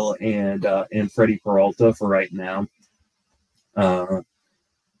Sale and Freddie Peralta for right now.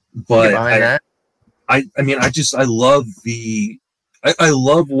 But I love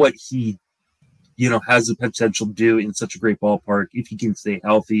what he has the potential to do in such a great ballpark if he can stay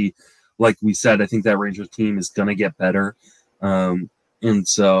healthy. Like we said, I think that Rangers team is gonna get better. And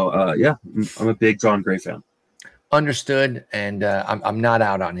so I'm a big John Gray fan. Understood, and I'm not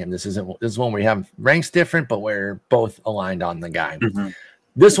out on him. This is one where we have ranks different, but we're both aligned on the guy.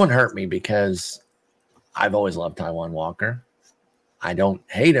 This one hurt me because I've always loved Taijuan Walker. I don't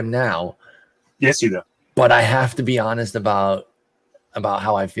hate him now. Yes, you do. But I have to be honest about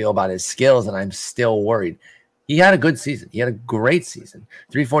how I feel about his skills, and I'm still worried. He had a good season. He had a great season.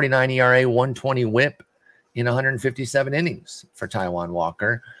 3.49 ERA, 120 WHIP in 157 innings for Taijuan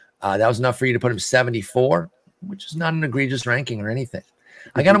Walker. That was enough for you to put him 74. Which is not an egregious ranking or anything.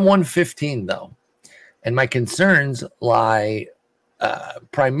 I got him 115 though. And my concerns lie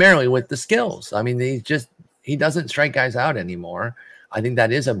primarily with the skills. I mean, he doesn't strike guys out anymore. I think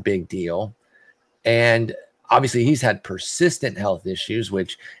that is a big deal. And obviously he's had persistent health issues,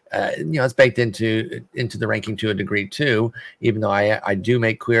 which, it's baked into the ranking to a degree too, even though I do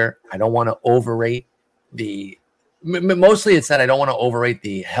make clear, I don't want to overrate mostly it's that I don't want to overrate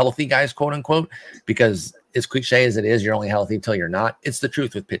the healthy guys, quote unquote, because as cliche as it is, you're only healthy until you're not. It's the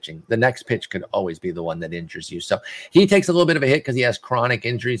truth with pitching. The next pitch could always be the one that injures you. So he takes a little bit of a hit because he has chronic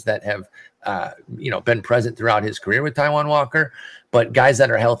injuries that have, been present throughout his career with Taijuan Walker. But guys that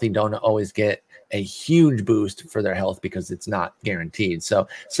are healthy don't always get a huge boost for their health because it's not guaranteed. So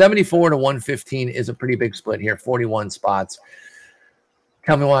 74 to 115 is a pretty big split here. 41 spots.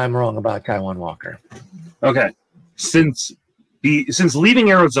 Tell me why I'm wrong about Taijuan Walker. Okay, since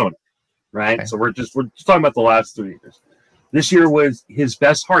leaving Arizona. Right. Okay. So we're just talking about the last 3 years. This year was his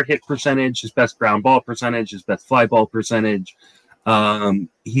best hard hit percentage, his best ground ball percentage, his best fly ball percentage.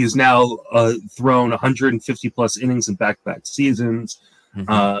 He's now thrown 150 plus innings in back-to-back seasons.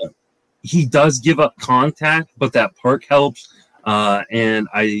 He does give up contact, but that park helps. And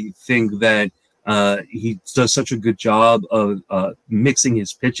I think that he does such a good job of mixing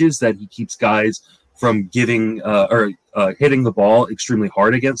his pitches that he keeps guys from hitting the ball extremely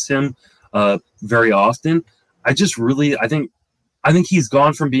hard against him. Very often. I think he's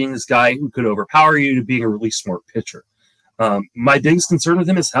gone from being this guy who could overpower you to being a really smart pitcher. My biggest concern with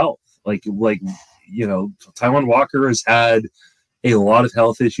him is health. Taijuan Walker has had a lot of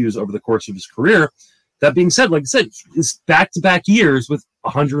health issues over the course of his career. That being said, like I said, it's back-to-back years with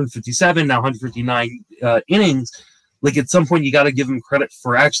 157, now 159 innings. Like at some point, you got to give him credit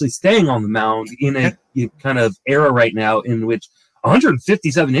for actually staying on the mound in a kind of era right now in which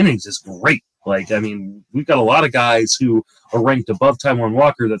 157 innings is great. We've got a lot of guys who are ranked above Taijuan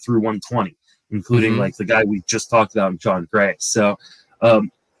Walker that threw 120, including the guy we just talked about, John Gray. So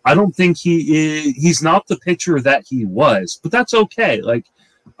I don't think he's not the pitcher that he was, but that's okay. Like,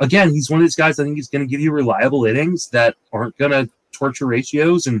 again, he's one of these guys. I think he's going to give you reliable innings that aren't going to torture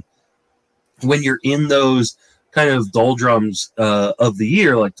ratios. And when you're in those kind of doldrums of the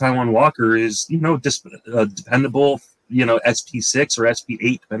year, like Taijuan Walker is, dependable, SP6 or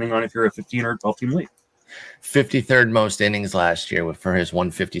SP8, depending on if you're a 15 or 12 team league. 53rd most innings last year for his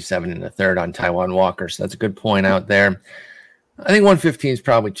 157 and a third on Taijuan Walker. So that's a good point out there. I think 115 is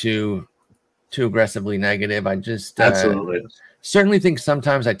probably too aggressively negative. I just absolutely certainly think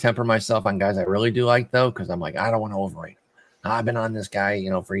sometimes I temper myself on guys I really do like, though, because I'm like, I don't want to overrate him. I've been on this guy,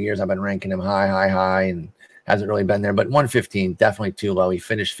 for years. I've been ranking him high, and hasn't really been there. But 115, definitely too low. He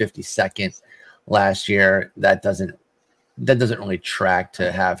finished 52nd last year. That doesn't really track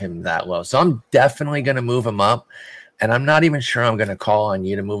to have him that low. So I'm definitely going to move him up, and I'm not even sure I'm going to call on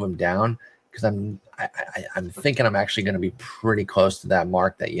you to move him down, because I'm thinking I'm actually going to be pretty close to that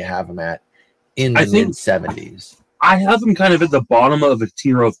mark that you have him at in the mid-70s. I have him kind of at the bottom of a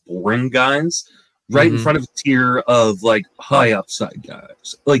tier of boring guys, right in front of a tier of like high upside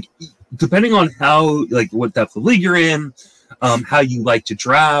guys. Like, depending on how, like, what depth of league you're in, how you like to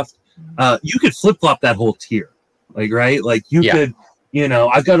draft, you could flip-flop that whole tier. Like, right? Like, you could,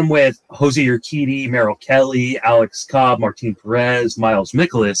 I've got him with Jose Urquidy, Merrill Kelly, Alex Cobb, Martin Perez, Miles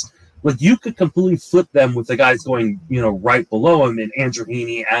Mikolas. Like, you could completely flip them with the guys going, right below him in Andrew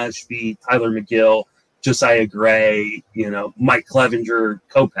Heaney, Ashby, Tyler McGill, Josiah Gray, Mike Clevenger,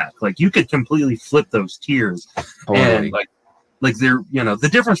 Kopech. Like, you could completely flip those tiers. Totally. And like they're, the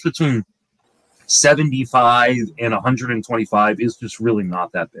difference between 75 and 125 is just really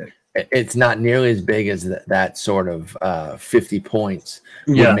not that big. It's not nearly as big as that sort of 50 points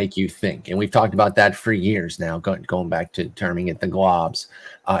would make you think. And we've talked about that for years now, going back to terming it the globs.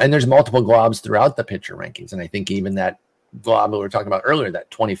 And there's multiple globs throughout the pitcher rankings. And I think even that glob we were talking about earlier, that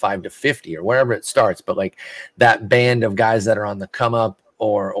 25 to 50 or wherever it starts, but like that band of guys that are on the come up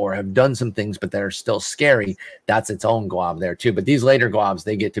or have done some things, but that are still scary, that's its own glob there too. But these later globs,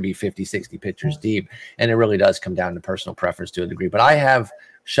 they get to be 50, 60 pitchers deep. And it really does come down to personal preference to a degree. But I have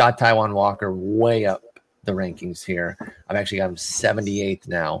shot Taijuan Walker way up the rankings here. I've actually got him 78th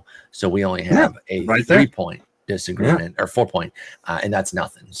now. So we only have a 3-point disagreement or 4-point, and that's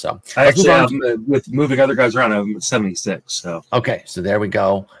nothing. So I actually have, with moving other guys around, I'm at 76. So okay, so there we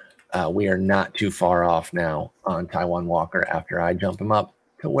go. We are not too far off now on Taijuan Walker after I jump him up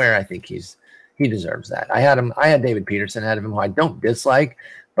to where I think he deserves that. I had David Peterson ahead of him, who I don't dislike,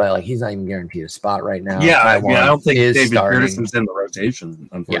 but like he's not even guaranteed a spot right now. I don't think David Peterson's in the rotation,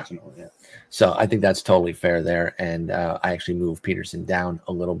 unfortunately. Yeah. So I think that's totally fair there, and I actually moved Peterson down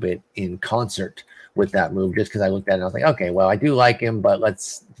a little bit in concert with that move, just because I looked at it and I was like, okay, well, I do like him, but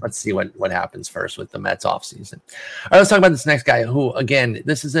let's see what happens first with the Mets offseason. All right, let's talk about this next guy, who, again,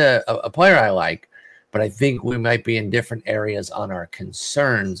 this is a player I like, but I think we might be in different areas on our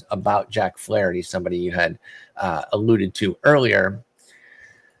concerns about Jack Flaherty, somebody you had alluded to earlier.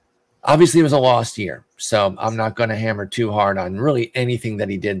 Obviously, it was a lost year, so I'm not going to hammer too hard on really anything that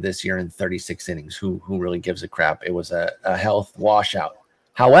he did this year in 36 innings. Who really gives a crap? It was a health washout.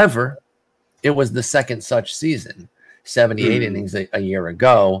 However, it was the second such season, 78 innings a year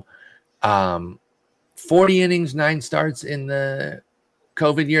ago, 40 innings, 9 starts in the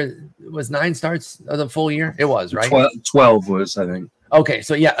COVID year. It was 9 starts of the full year? It was, right? 12 was, I think. Okay,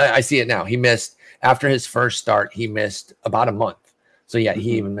 so yeah, I see it now. He missed, after his first start, he missed about a month. So yeah,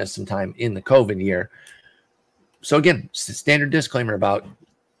 he even missed some time in the COVID year. So again, standard disclaimer about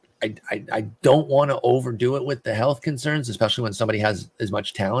I don't want to overdo it with the health concerns, especially when somebody has as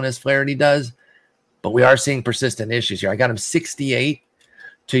much talent as Flaherty does. But we are seeing persistent issues here. I got him 68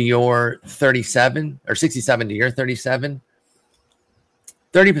 to your 37, or 67 to your 37.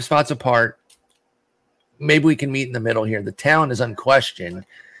 30 spots apart. Maybe we can meet in the middle here. The talent is unquestioned,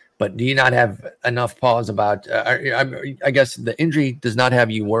 but do you not have enough pause about I guess the injury does not have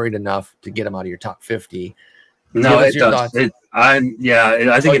you worried enough to get him out of your top 50. No, it does. I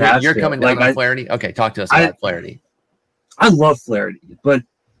think it has. You're coming down on Flaherty? Okay, talk to us about Flaherty. I love Flaherty, but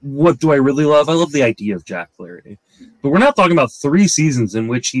what do I really love? I love the idea of Jack Flaherty. But we're not talking about 3 seasons in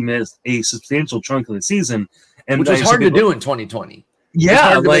which he missed a substantial chunk of the season. Which was hard to do in 2020. Yeah. It's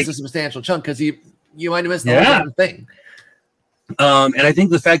hard to miss a substantial chunk because you might have missed the whole thing. And I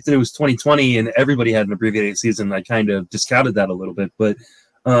think the fact that it was 2020 and everybody had an abbreviated season, I kind of discounted that a little bit. But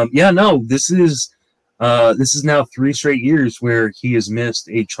this is now 3 straight years where he has missed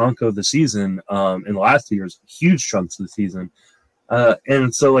a chunk of the season. In the last 2 years, huge chunks of the season.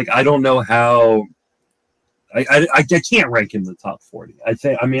 And so, like, I don't know how. I can't rank him in the top 40.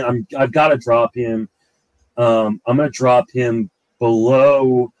 I've got to drop him. I'm going to drop him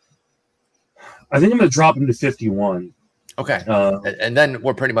below. I think I'm going to drop him to 51. Okay. And then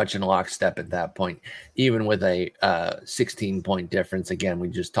we're pretty much in lockstep at that point, even with a 16-point difference. Again, we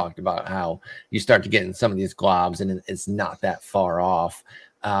just talked about how you start to get in some of these globs, and it's not that far off.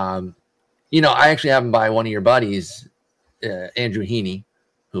 I actually have him by one of your buddies, Andrew Heaney,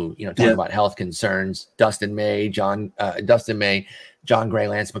 who, talking about health concerns, Dustin May, John Gray,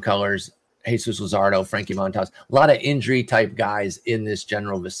 Lance McCullers, Jesus Luzardo, Frankie Montas, a lot of injury type guys in this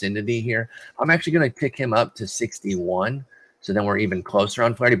general vicinity here. I'm actually going to pick him up to 61. So then we're even closer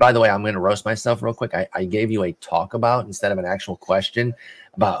on Flaherty. By the way, I'm going to roast myself real quick. I gave you a talk about instead of an actual question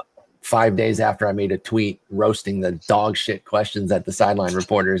about 5 days after I made a tweet roasting the dog shit questions that the sideline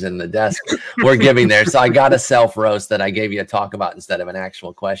reporters in the desk were giving there. So I got a self roast that I gave you a talk about instead of an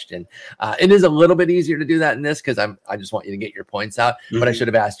actual question. It is a little bit easier to do that in this because I just want you to get your points out, but I should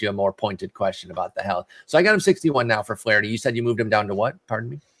have asked you a more pointed question about the health. So I got him 61 now for Flaherty. You said you moved him down to what? Pardon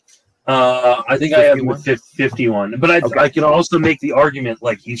me? I think 51? I have him with 51, but I can also make the argument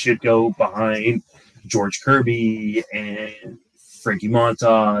like he should go behind George Kirby and Frankie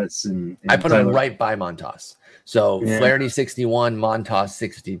Montas, and I put him right by Montas. So Flaherty 61, Montas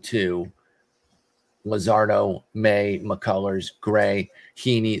 62, Luzardo, May, McCullers, Gray,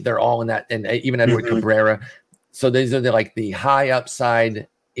 Heaney, they're all in that, and even Edward Cabrera. So these are the high upside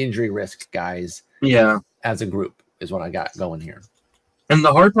injury risk guys. Yeah, as a group is what I got going here. And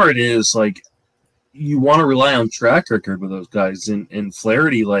the hard part is like you want to rely on track record with those guys, and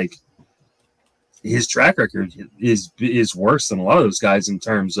Flaherty, like his track record is worse than a lot of those guys in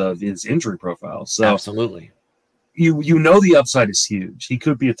terms of his injury profile. So absolutely, the upside is huge. He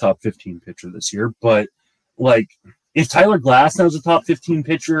could be a top 15 pitcher this year, but like if Tyler Glasnow is a top 15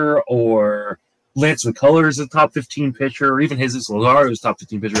 pitcher, or Lance McCullers is a top 15 pitcher, or even Jesus Luzardo is a top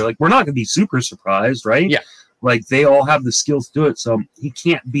 15 pitcher, like we're not going to be super surprised, right? Yeah. Like they all have the skills to do it, so he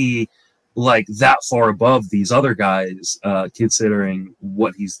can't be like that far above these other guys, considering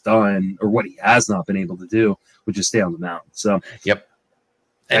what he's done or what he has not been able to do, which is stay on the mound. So, yep.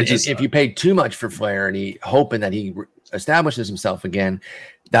 And if you pay too much for Flaherty, hoping that he establishes himself again,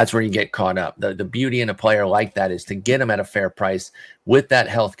 that's where you get caught up. The beauty in a player like that is to get him at a fair price with that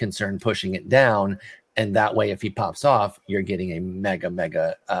health concern pushing it down. And that way, if he pops off, you're getting a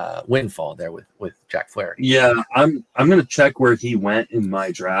mega windfall there with Jack Flaherty. Yeah, I'm going to check where he went in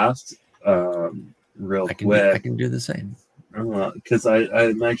my draft real quick. I can do the same. Because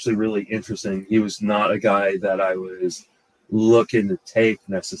I'm actually really interested. He was not a guy that I was looking to take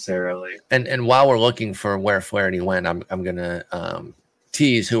necessarily. And while we're looking for where Flaherty went, I'm going to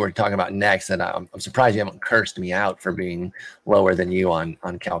tease who we're talking about next. And I'm surprised you haven't cursed me out for being lower than you on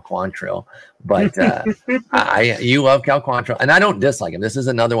Cal Quantrill. But you love Cal Quantrill, and I don't dislike him. This is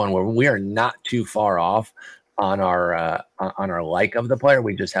another one where we are not too far off on our like of the player.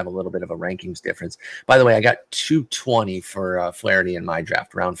 We just have a little bit of a rankings difference. By the way, I got 220 for Flaherty in my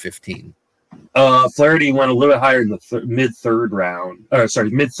draft, round 15. Flaherty went a little bit higher in the mid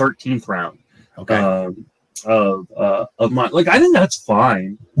 13th round. Okay. Of mine. Like I think that's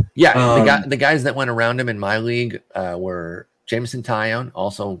fine. Yeah, the guys that went around him in my league were Jameson Taillon,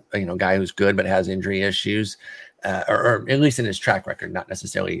 also guy who's good but has injury issues, or at least in his track record, not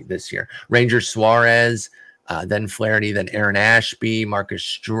necessarily this year. Ranger Suarez, then Flaherty, then Aaron Ashby, Marcus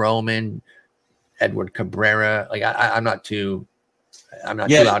Stroman, Edward Cabrera. Like I'm not too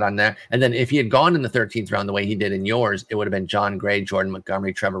out on that. And then if he had gone in the 13th round the way he did in yours, it would have been John Gray, Jordan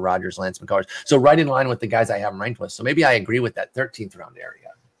Montgomery, Trevor Rogers, Lance McCullers. So right in line with the guys I have him ranked with. So maybe I agree with that 13th round area.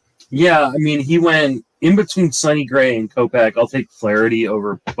 Yeah, I mean, he went in between Sonny Gray and Kopech. I'll take Flaherty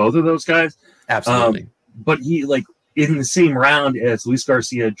over both of those guys. Absolutely. But he, like, in the same round as Luis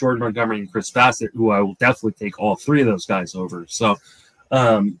Garcia, Jordan Montgomery, and Chris Bassett, who I will definitely take all three of those guys over. So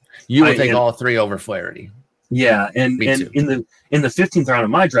you will take all three over Flaherty. Yeah, and in the 15th round of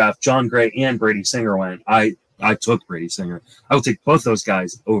my draft, John Gray and Brady Singer went. I took Brady Singer. I will take both those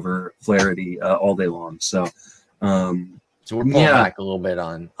guys over Flaherty all day long. So we're pulling back a little bit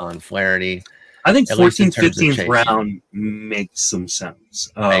on Flaherty. I think 14th, 15th round makes some sense.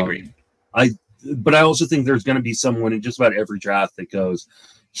 I agree. But I also think there's going to be someone in just about every draft that goes,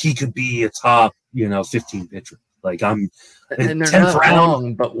 he could be a top, 15 pitcher. Like and they're not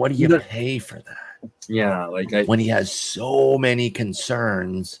wrong, but what do you pay for that? Yeah, like when he has so many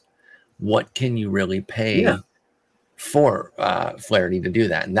concerns, what can you really pay for Flaherty to do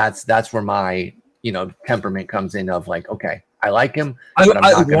that? And that's where my temperament comes in of like, okay, I like him, but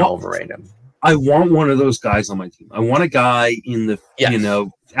I'm not going to overrate him. I want one of those guys on my team. I want a guy in the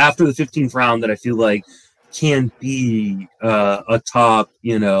after the 15th round that I feel like can be a top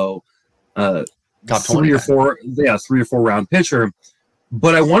top 20 3 or 4 round pitcher,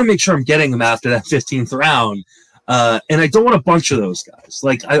 but I want to make sure I'm getting him after that 15th round. And I don't want a bunch of those guys.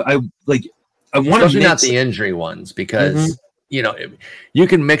 Like I want to especially not the injury ones, because you know, you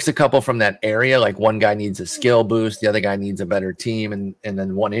can mix a couple from that area. Like one guy needs a skill boost, the other guy needs a better team, and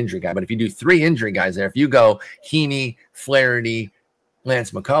then one injury guy. But if you do 3 injury guys there, if you go Heaney, Flaherty,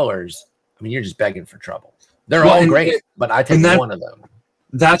 Lance McCullers, I mean, you're just begging for trouble. They're all great, but I take one of them.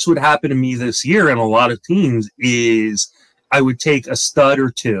 That's what happened to me this year, and a lot of teams is I would take a stud or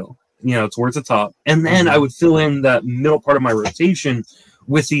 2, you know, towards the top, and then I would fill in that middle part of my rotation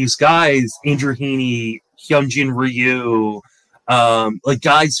with these guys, Andrew Heaney, Hyunjin Ryu, like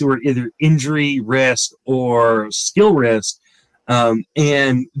guys who are either injury risk or skill risk,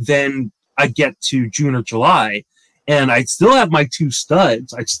 and then I get to June or July, and I still have my 2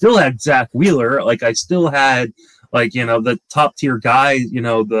 studs. I still had Zach Wheeler, like I still had, like, you know, the top tier guys, you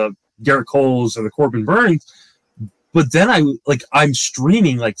know, the Garrett Coles or the Corbin Burns. But then I'm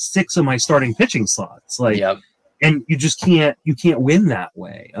streaming like 6 of my starting pitching slots, like. Yep. And you just can't win that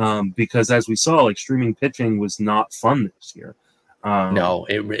way, because as we saw, like streaming pitching was not fun this year. No,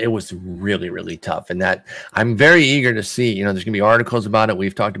 it was really, really tough. And that I'm very eager to see, you know, there's going to be articles about it.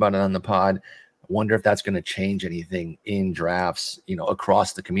 We've talked about it on the pod. I wonder if that's going to change anything in drafts, you know,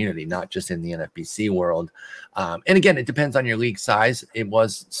 across the community, not just in the NFBC world. And again, it depends on your league size. It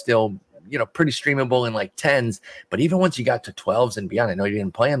was still, you know, pretty streamable in like 10s, but even once you got to 12s and beyond, I know you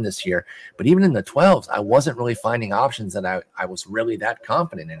didn't play them this year, but even in the 12s, I wasn't really finding options that I was really that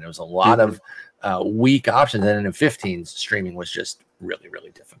confident in. There was a lot of weak options, and in the 15s, streaming was just really, really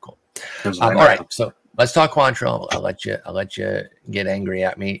difficult. All right, so let's talk Quantrill. I'll let you get angry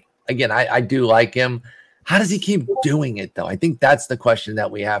at me again. I do like him. How does he keep doing it, though? I think that's the question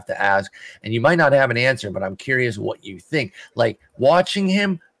that we have to ask, and you might not have an answer, but I'm curious what you think. Like, watching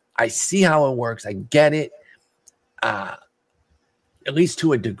him, I see how it works. I get it, at least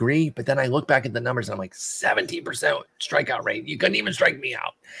to a degree. But then I look back at the numbers and I'm like, 17% strikeout rate. You couldn't even strike me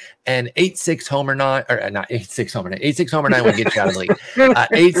out. And 8-6 homer 9, or not 8-6 homer 9. 8-6 homer 9 would get you out of the league.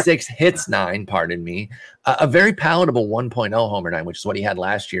 8-6 hits 9, pardon me. A very palatable 1.0 homer 9, which is what he had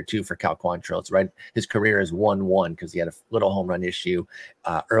last year too for Cal Quantrill. It's right. His career is 1-1 because he had a little home run issue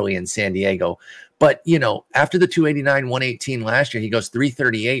early in San Diego. But, you know, after the 289, 118 last year, he goes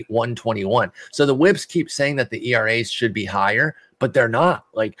 338, 121. So the whips keep saying that the ERAs should be higher, but they're not.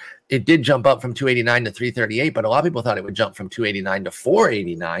 Like, it did jump up from 289 to 338, but a lot of people thought it would jump from 289 to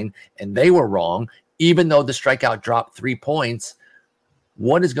 489, and they were wrong, even though the strikeout dropped 3 points.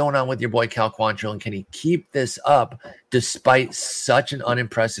 What is going on with your boy Cal Quantrill, and can he keep this up despite such an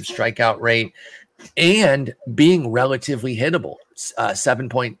unimpressive strikeout rate and being relatively hittable?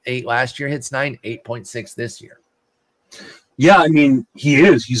 7.8 last year, hits 9, 8.6 this year. Yeah, I mean,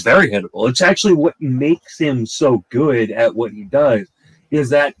 he's very hittable. It's actually what makes him so good at what he does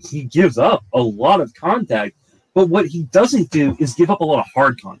is that he gives up a lot of contact, but what he doesn't do is give up a lot of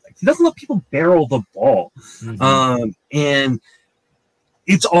hard contact. He doesn't let people barrel the ball. And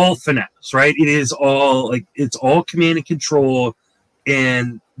it's all finesse, right? It's all command and control.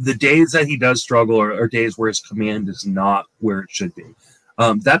 And the days that he does struggle are days where his command is not where it should be.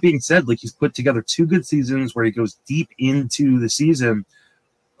 That being said, like, he's put together 2 good seasons where he goes deep into the season,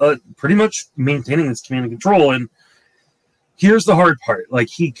 pretty much maintaining his command and control. And here's the hard part. Like,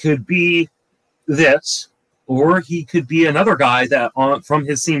 he could be this, or he could be another guy that from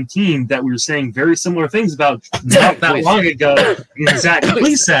his same team that we were saying very similar things about not that long ago in Zach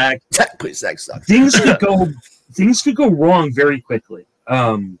Plesac. Zach Plesac sucks. Things could go wrong very quickly.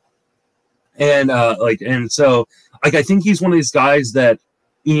 So I think he's one of these guys that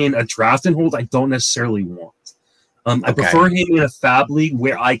in a draft and hold I don't necessarily want. I prefer him in a fab league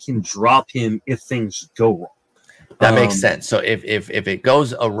where I can drop him if things go wrong. That makes sense. So if it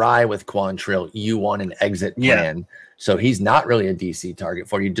goes awry with Quantrill, you want an exit plan. Yeah. So he's not really a DC target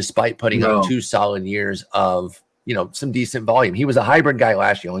for you, despite putting up 2 solid years of, you know, some decent volume. He was a hybrid guy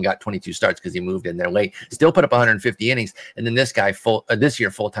last year, only got 22 starts because he moved in there late. Still put up 150 innings, and then this guy this year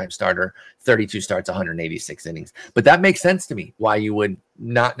full-time starter, 32 starts, 186 innings. But that makes sense to me why you would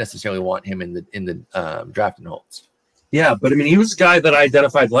not necessarily want him in the draft and holds. Yeah, but I mean, he was a guy that I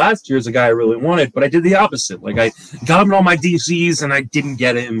identified last year as a guy I really wanted, but I did the opposite. Like, I got him in all my DCs, and I didn't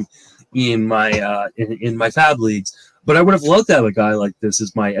get him in my in my fab leagues. But I would have loved to have a guy like this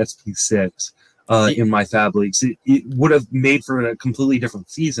as my SP6 in my fab leagues. It would have made for a completely different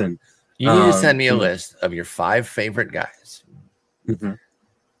season. You need to send me a list of your 5 favorite guys. Mm-hmm.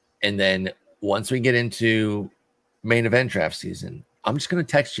 And then once we get into main event draft season, I'm just going to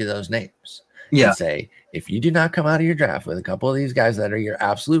text you those names. Yeah. And say, if you do not come out of your draft with a couple of these guys that are your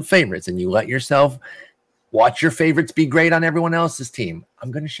absolute favorites and you let yourself watch your favorites be great on everyone else's team,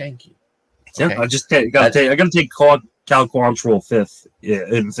 I'm going to shank you. Okay? Yeah, I got to take Cal Quantrill fifth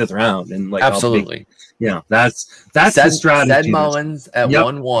in the fifth round, and like absolutely, that's the strategy. Zed Mullins at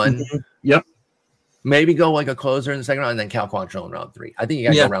 1-1. Mm-hmm. Yep. Maybe go like a closer in the second round, and then Cal Quantrill in round 3. I think you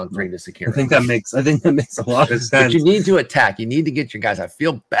got to go round 3 to secure. I think that makes a lot of sense. But you need to attack. You need to get your guys. I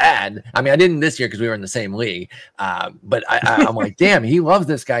feel bad. I mean, I didn't this year because we were in the same league. But I'm like, damn, he loves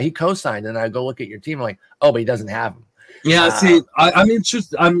this guy. He co-signed, and I go look at your team. I'm like, oh, but he doesn't have him. Yeah, see, I mean, it's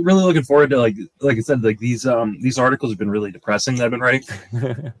just I'm really looking forward to like I said, like these articles have been really depressing that I've been writing.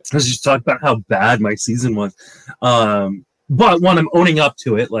 I was just talking about how bad my season was. But one, I'm owning up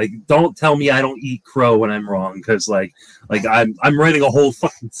to it. Like, don't tell me I don't eat crow when I'm wrong, because like I'm writing a whole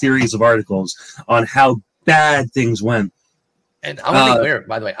fucking series of articles on how bad things went. And I want to be clear,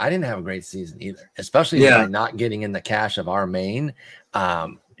 by the way, I didn't have a great season either, especially by not getting in the cash of our main. I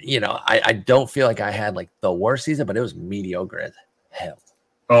don't feel like I had like the worst season, but it was mediocre as hell.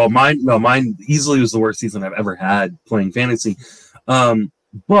 Oh, mine easily was the worst season I've ever had playing fantasy.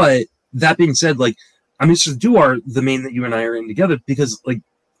 But that being said, like, I'm just to do the main that you and I are in together, because like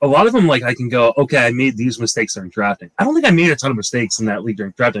a lot of them, like I can go, okay, I made these mistakes during drafting. I don't think I made a ton of mistakes in that league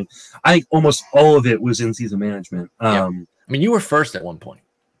during drafting. I think almost all of it was in season management. I mean, you were first at one point,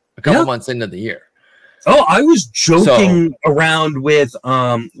 a couple months into the year. Oh, I was joking around with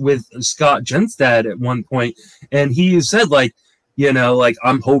Scott Genstad at one point, and he said like, like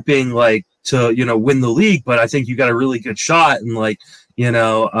I'm hoping like to win the league, but I think you got a really good shot, and like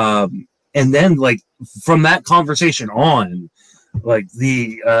and then like from that conversation on, like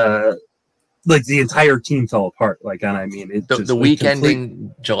the entire team fell apart. Like, and I mean, the week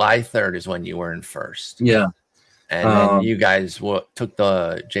ending July 3rd is when you were in first. Yeah. And then you guys took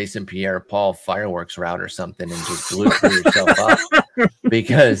the Jason Pierre-Paul fireworks route or something and just blew yourself up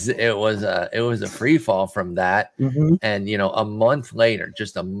because it was a free fall from that. Mm-hmm. And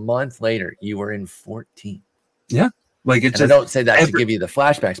just a month later, you were in 14. Yeah. Like I don't say that to give you the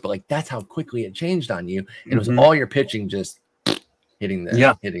flashbacks, but like that's how quickly it changed on you. And it was all your pitching just hitting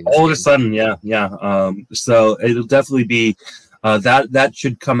the all of a sudden, yeah. So it'll definitely be that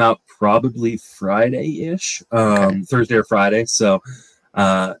should come out probably Friday-ish, Thursday or Friday. So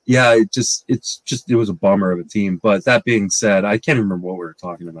it was a bummer of a team. But that being said, I can't remember what we were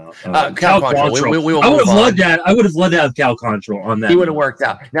talking about. Cal Quantrill. I would have loved to have Cal Quantrill on that. He would have worked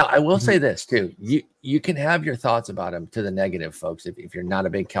out. Now I will say this too. You can have your thoughts about him to the negative, folks, if you're not a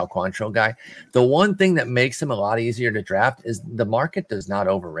big Cal Quantrill guy. The one thing that makes him a lot easier to draft is the market does not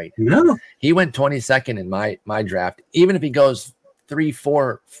overrate him. No. He went 22nd in my draft. Even if he goes 3,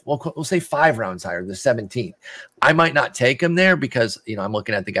 4, we'll say 5 rounds higher, the 17th. I might not take him there because, I'm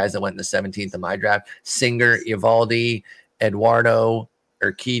looking at the guys that went in the 17th of my draft: Singer, Eovaldi, Eduardo,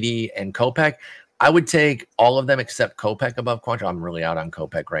 Urquidy, and Kopech. I would take all of them except Kopech above Quantrill. I'm really out on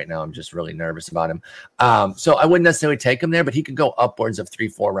Kopech right now. I'm just really nervous about him. So I wouldn't necessarily take him there, but he could go upwards of 3,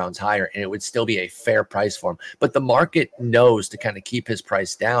 4 rounds higher, and it would still be a fair price for him. But the market knows to kind of keep his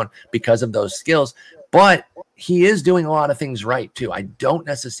price down because of those skills. But he is doing a lot of things right, too. I don't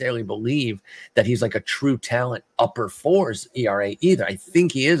necessarily believe that he's like a true talent upper 4s ERA either. I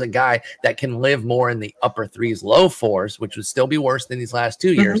think he is a guy that can live more in the upper 3s, low 4s, which would still be worse than these last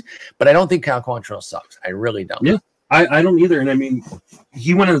 2 years. But I don't think Cal Quantrill sucks. I really don't. Yeah, I don't either. And I mean,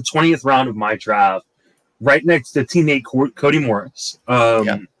 he went in the 20th round of my draft, right next to teammate Cody Morris,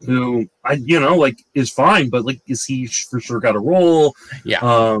 who is fine, but like, is he for sure got a role? Yeah,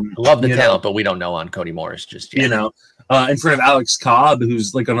 I love the talent, but we don't know on Cody Morris just yet. In front of Alex Cobb,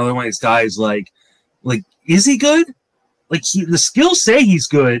 who's like another one of these guys. Like, is he good? Like, the skills say he's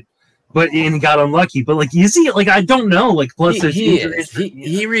good, and he got unlucky. But like, is he? Like, I don't know. Like, plus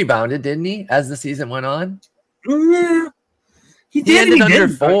he rebounded, didn't he, as the season went on? Yeah, he ended under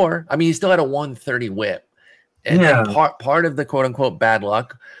 4. I mean, he still had a 130 whip. And part of the quote unquote bad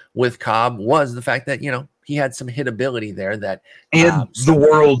luck with Cobb was the fact that, he had some hitability there that the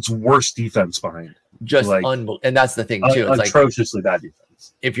world's worst defense behind. Just unbelievable. And that's the thing too. It's atrociously bad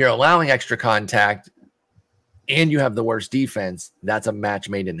defense. If you're allowing extra contact and you have the worst defense, that's a match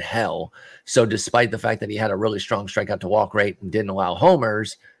made in hell. So despite the fact that he had a really strong strikeout to walk rate and didn't allow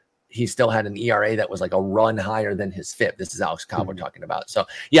homers, he still had an ERA that was like a run higher than his FIP. This is Alex Cobb we're talking about. So,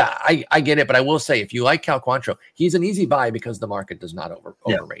 yeah, I get it. But I will say, if you like Cal Quantrill, he's an easy buy because the market does not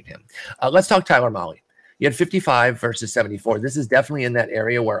overrate him. Let's talk Tyler Mahle. You had 55 versus 74. This is definitely in that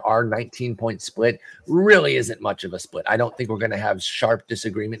area where our 19-point split really isn't much of a split. I don't think we're going to have sharp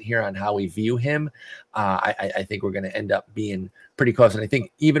disagreement here on how we view him. I think we're going to end up being pretty close. And I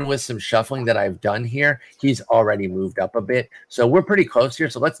think even with some shuffling that I've done here, he's already moved up a bit. So we're pretty close here.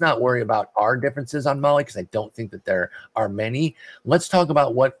 So let's not worry about our differences on Molly, because I don't think that there are many. Let's talk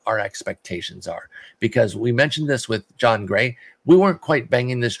about what our expectations are, because we mentioned this with John Gray. We weren't quite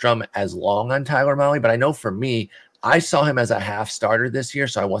banging this drum as long on Tyler Molly, but I know for me, I saw him as a half starter this year,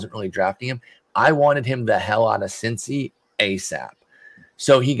 so I wasn't really drafting him. I wanted him the hell out of Cincy ASAP.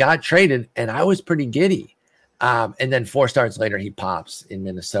 So he got traded, and I was pretty giddy. And then 4 starts later, he pops in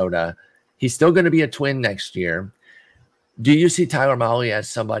Minnesota. He's still going to be a Twin next year. Do you see Tyler Molly as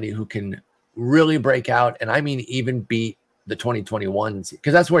somebody who can really break out? And I mean, even beat the 2021,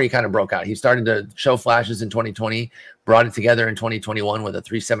 because that's where he kind of broke out. He started to show flashes in 2020, brought it together in 2021 with a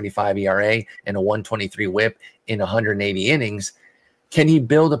 3.75 ERA and a 123 whip in 180 innings. Can he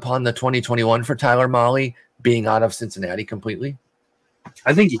build upon the 2021 for Tyler Molly being out of Cincinnati completely?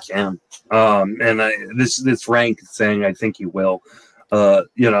 I think he can. This rank saying I think he will.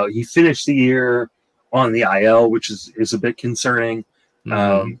 He finished the year on the IL, which is a bit concerning.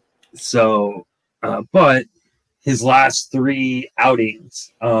 Mm-hmm. But his last 3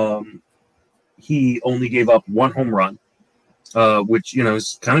 outings, he only gave up 1 home run, which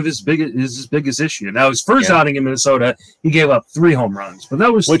is kind of his biggest issue. Now his first outing in Minnesota, he gave up 3 home runs, but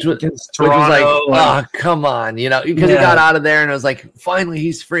that was against Toronto. Come on, because he got out of there and it was like, finally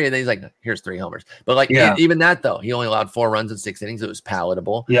he's free, and then he's like, here's 3 homers. But even that though, he only allowed 4 runs in 6 innings. It was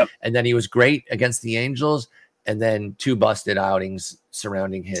palatable. Yep. And then he was great against the Angels, and then 2 busted outings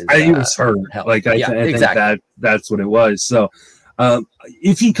surrounding his. He was hurt. Health. I think that's what it was. So.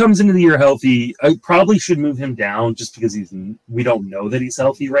 If he comes into the year healthy, I probably should move him down just because we don't know that he's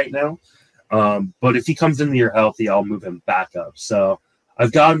healthy right now. But if he comes in the year healthy, I'll move him back up. So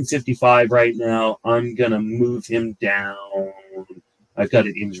I've got him 55 right now. I'm going to move him down. I've got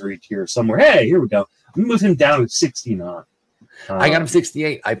an injury tier somewhere. Hey, here we go. I'm going to move him down to 69. I got him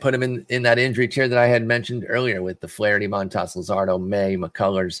 68. I put him in that injury tier that I had mentioned earlier with the Flaherty, Montas, Luzardo, May,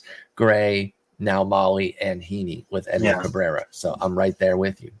 McCullers, Gray, now Molly, and Heaney with Edwin Cabrera. So I'm right there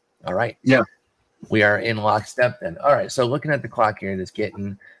with you. All right. Yeah. We are in lockstep then. All right. So looking at the clock here, it's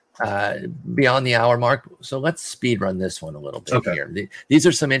getting beyond the hour mark. So let's speed run this one a little bit here. These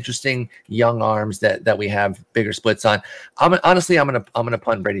are some interesting young arms that we have bigger splits on. I'm gonna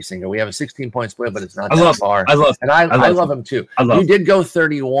punt Brady Singer. We have a 16-point split, but it's not that far. I love him too. You did go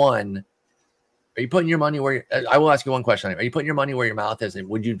 31. Are you putting your money where I will ask you one question. Are you putting your money where your mouth is, and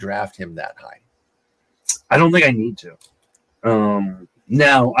would you draft him that high? I don't think I need to.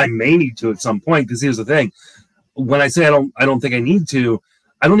 Now I may need to at some point, because here's the thing. When I say I don't think I need to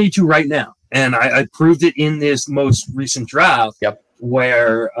right now. And I proved it in this most recent draft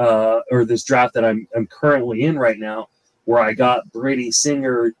where or this draft that I'm currently in right now, where I got Brady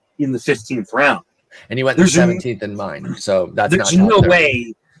Singer in the 15th round. And he went the 17th in mine. So there's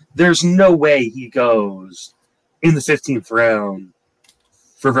no way he goes in the 15th round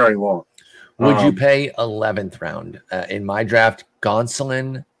for very long. Would you pay 11th round? In my draft,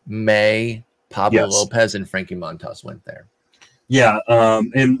 Gonsolin, May, Pablo Lopez, and Frankie Montas went there. Yeah.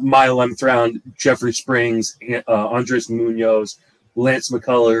 In my 11th round, Jeffrey Springs, Andres Munoz, Lance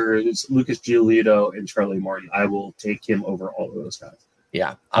McCullers, Lucas Giolito, and Charlie Morton. I will take him over all of those guys.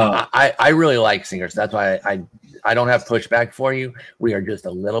 Yeah. I really like Singers. That's why I don't have pushback for you. We are just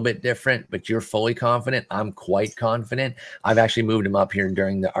a little bit different, but you're fully confident. I'm quite confident. I've actually moved him up here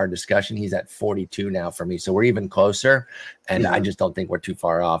during our discussion. He's at 42 now for me. So we're even closer, and I just don't think we're too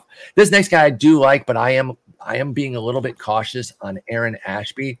far off. This next guy I do like, but I am being a little bit cautious on Aaron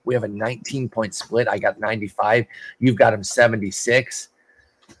Ashby. We have a 19-point split. I got 95. You've got him 76.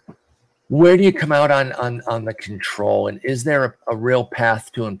 Where do you come out on the control? And is there a real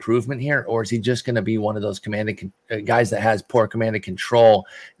path to improvement here? Or is he just going to be one of those guys that has poor command and control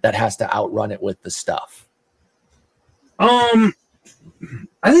that has to outrun it with the stuff? I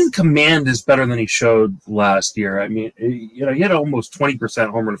think command is better than he showed last year. I mean, he had almost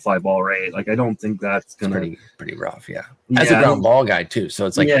 20% home run fly ball rate. Like, I don't think that's going to... Pretty rough, yeah. As a ground ball guy, too. So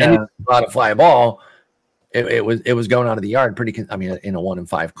it's like any lot of fly ball... It was going out of the yard in a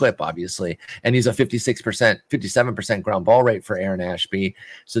 1-in-5 clip, obviously. And he's a 57% ground ball rate for Aaron Ashby.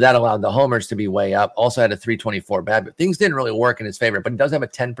 So that allowed the homers to be way up. Also had a 324 BABIP, but things didn't really work in his favor. But he does have a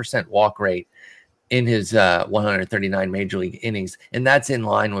 10% walk rate in his 139 major league innings. And that's in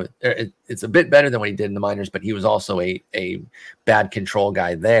line with, it's a bit better than what he did in the minors, but he was also a bad control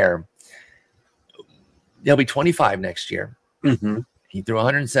guy there. He'll be 25 next year. Mm-hmm. He threw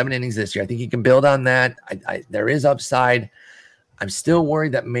 107 innings this year. I think he can build on that. There is upside. I'm still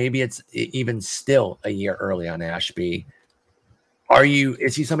worried that maybe it's even still a year early on Ashby.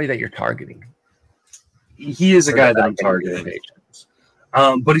 Is he somebody that you're targeting? He is a guy that I'm targeting.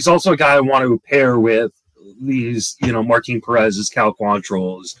 But he's also a guy I want to pair with these, Martin Perez's, Cal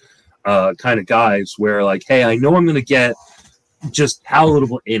Quantrill's kind of guys where, like, hey, I know I'm going to get just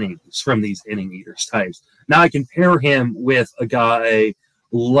palatable innings from these inning eaters types. Now I can pair him with a guy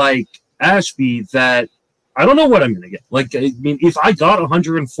like Ashby that I don't know what I'm going to get. Like, I mean, if I got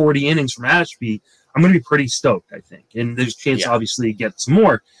 140 innings from Ashby, I'm going to be pretty stoked, I think. And there's a chance, obviously, to get some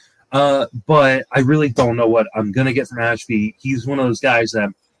more. But I really don't know what I'm going to get from Ashby. He's one of those guys that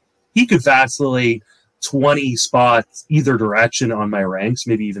he could vacillate 20 spots either direction on my ranks,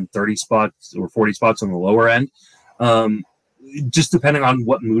 maybe even 30 spots or 40 spots on the lower end, just depending on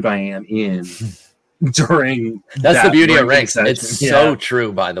what mood I am in during That's the beauty of ranks. Session. It's so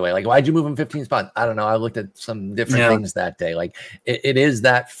true, by the way. Like, why'd you move him 15 spots? I don't know. I looked at some different things that day. Like, it is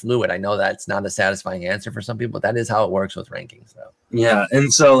that fluid. I know that's not a satisfying answer for some people, but that is how it works with rankings, though. Yeah,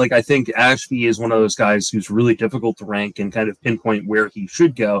 and so, like, I think Ashby is one of those guys who's really difficult to rank and kind of pinpoint where he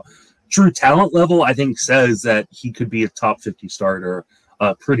should go. True talent level, I think, says that he could be a top 50 starter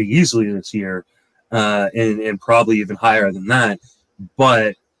pretty easily this year, and probably even higher than that.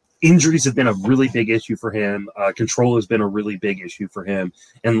 But injuries have been a really big issue for him. Control has been a really big issue for him.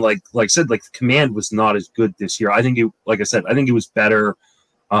 And like I said, like, the command was not as good this year. I think it was better.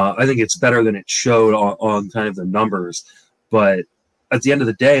 I think it's better than it showed on kind of the numbers. But at the end of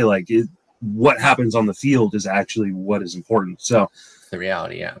the day, like, what happens on the field is actually what is important. So it's the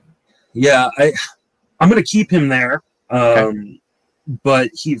reality, yeah. Yeah, I'm going to keep him there. But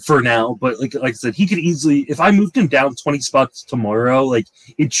for now, like I said, he could easily, if I moved him down 20 spots tomorrow, like,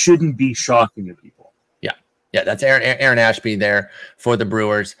 it shouldn't be shocking to people. Yeah, that's Aaron Ashby there for the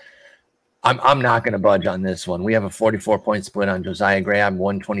Brewers. I'm not going to budge on this one. We have a 44-point split on Josiah Gray. I'm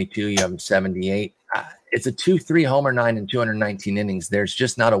 122. You have him 78. It's a 2-3 homer 9 and 219 innings. There's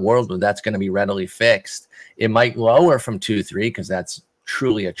just not a world where that's going to be readily fixed. It might lower from 2-3 because that's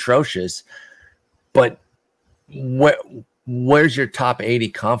truly atrocious. But where's your top 80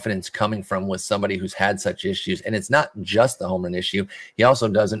 confidence coming from with somebody who's had such issues? And it's not just the home run issue. He also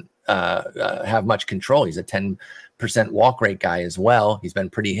doesn't have much control. He's a 10% walk rate guy as well. He's been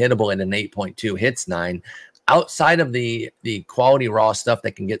pretty hittable at an 8.2 hits 9. Outside of the quality raw stuff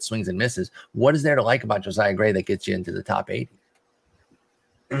that can get swings and misses, what is there to like about Josiah Gray that gets you into the top 80?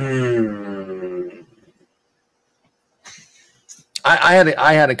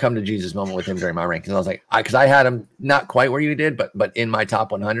 I had a come to Jesus moment with him during my rankings. I was like, because I had him not quite where you did, but in my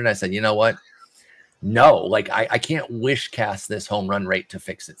top 100, I said, you know what? No, like, I can't wish cast this home run rate to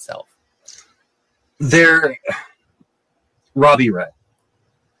fix itself. Robbie Ray.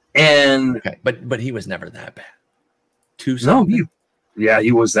 And okay, but he was never that bad. He was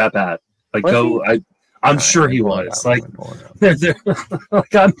that bad. Like, I'm sure he was. Like,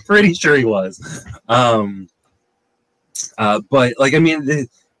 I'm pretty sure he was. But, like, I mean,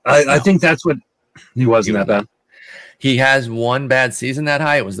 I think that's what he wasn't that bad. He has one bad season that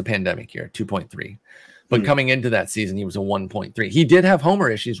high. It was the pandemic year, 2.3. But coming into that season, he was a 1.3. He did have homer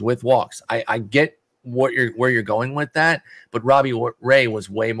issues with walks. I get where you're going with that, but Robbie Ray was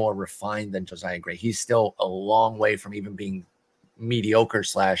way more refined than Josiah Gray. He's still a long way from even being mediocre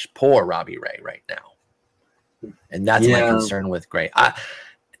 / poor Robbie Ray right now. And that's my concern with Gray.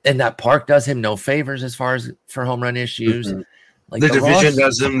 And that park does him no favors as far as for home run issues. Like, the division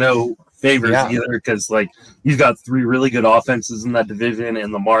does him no favors either, because, like, you've got 3 really good offenses in that division,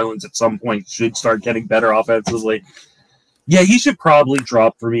 and the Marlins at some point should start getting better offensively. Yeah, he should probably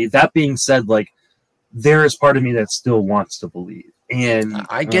drop for me. That being said, like, there is part of me that still wants to believe. And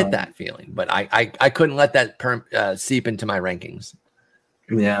I get that feeling, but I couldn't let that seep into my rankings.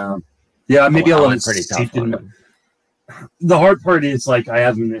 Yeah, maybe I'll let it seep in. The hard part is, like, I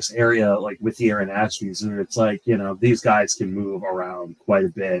have in this area, like, with the Aaron Ashby's, and it's like, these guys can move around quite a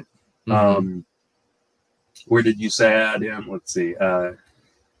bit. Where did you say I had him? Let's see.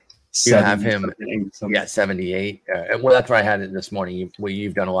 You have him, 78. Well, that's where I had it this morning.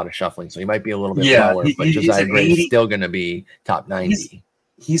 You've done a lot of shuffling, so he might be a little bit lower, but Josiah Gray is still going to be top 90.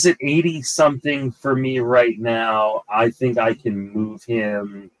 He's at 80-something for me right now. I think I can move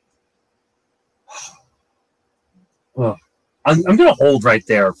him. Well, I'm going to hold right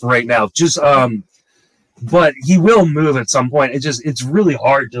there for right now. Just, but he will move at some point. It's really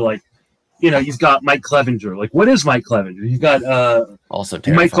hard to, like, you've got Mike Clevenger. Like, what is Mike Clevenger? You've got also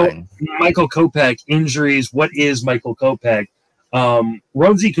terrifying. Michael Kopech, injuries. What is Michael Kopech?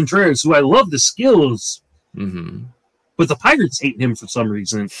 Roansy Contreras, who I love the skills, but the Pirates hate him for some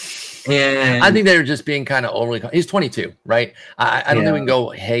reason. And I think they're just being kind of overly. He's 22, right? I don't think we can go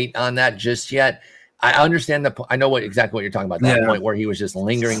hate on that just yet. I understand I know exactly what you're talking about. That Yeah. point where he was just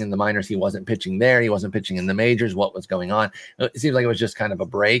lingering in the minors. He wasn't pitching there. He wasn't pitching in the majors. What was going on? It seems like it was just kind of a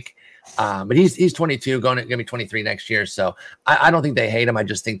break. But he's 22, going to be 23 next year. So I don't think they hate him. I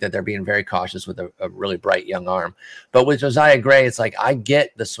just think that they're being very cautious with a really bright young arm. But with Josiah Gray, it's like I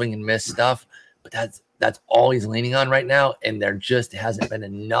get the swing and miss stuff, but that's all he's leaning on right now, and there just hasn't been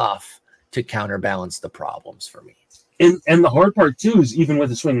enough to counterbalance the problems for me. And the hard part too is even with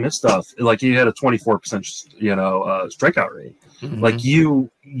the swing miss stuff, like he had a 24%, strikeout rate. Mm-hmm. Like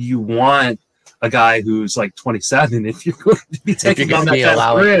you want a guy who's like 27 if you're going to be taking on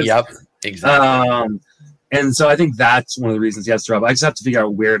that risk. Yep, exactly. And so I think that's one of the reasons he has to drop. I just have to figure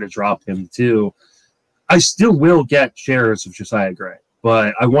out where to drop him too. I still will get shares of Josiah Gray,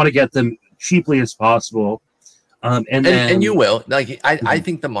 but I want to get them cheaply as possible. And you will. Like I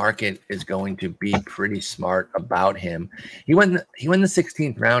think the market is going to be pretty smart about him. He won the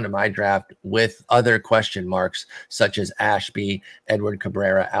 16th round of my draft with other question marks such as Ashby, Edward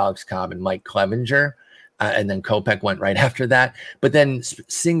Cabrera, Alex Cobb, and Mike Clevenger. And then Kopech went right after that. But then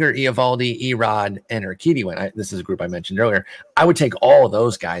Singer, Eovaldi, Erod, and Urquidy went. This is a group I mentioned earlier. I would take all of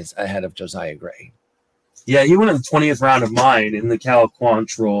those guys ahead of Josiah Gray. Yeah, he went in the 20th round of mine in the Cal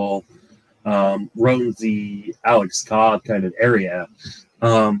Quantrill, Ronesy, Alex Cobb kind of area.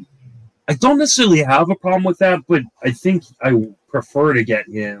 I don't necessarily have a problem with that, but I think I prefer to get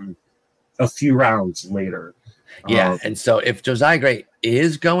him a few rounds later. Yeah, and so if Josiah Gray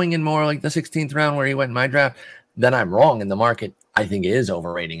is going in more like the 16th round where he went in my draft, then I'm wrong, and the market, I think, is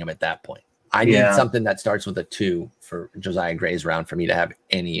overrating him at that point. I need something that starts with a 2 for Josiah Gray's round for me to have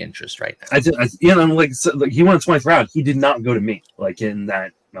any interest right now. He won the 20th round. He did not go to me. Like in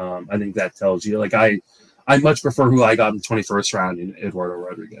that, I think that tells you. Like I much prefer who I got in the 21st round in Eduardo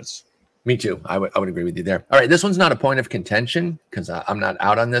Rodriguez. Me too. I would agree with you there. All right, this one's not a point of contention because I'm not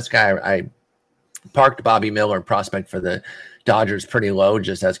out on this guy. I parked Bobby Miller, prospect for the Dodgers, pretty low,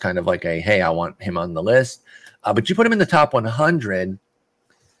 just as kind of like a, hey, I want him on the list. But you put him in the top 100.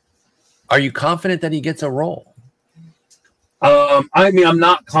 Are you confident that he gets a role? I'm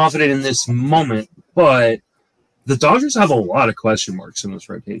not confident in this moment, but the Dodgers have a lot of question marks in this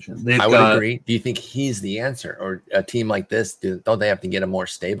rotation. I would agree. Do you think he's the answer, or a team like this, don't they have to get a more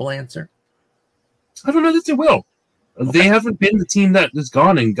stable answer? I don't know that they will. Okay. They haven't been the team that has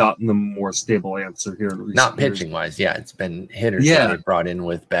gone and gotten the more stable answer here. Not pitching wise, yeah. It's been hitters that they brought in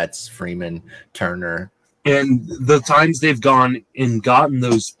with Betts, Freeman, Turner. And the times they've gone and gotten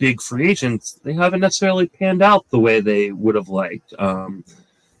those big free agents, they haven't necessarily panned out the way they would have liked.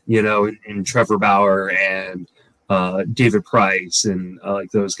 In Trevor Bauer and David Price and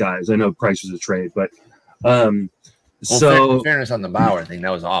like those guys. I know Price was a trade, but fairness on the Bauer thing, that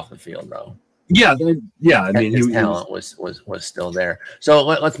was off the field though. Yeah. I mean, his talent was still there. So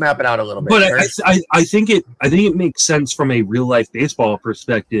let's map it out a little bit. But I think it makes sense from a real life baseball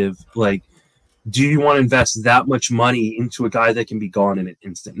perspective. Like, do you want to invest that much money into a guy that can be gone in an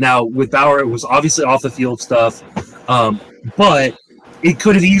instant? Now, with Bauer, it was obviously off the field stuff, but it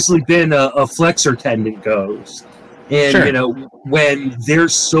could have easily been a flexor tendon goes. And, when they're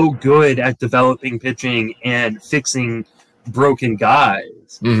so good at developing pitching and fixing broken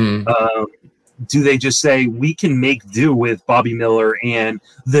guys, do they just say, we can make do with Bobby Miller and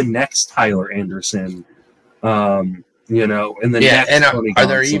the next Tyler Anderson, and the next and Tony are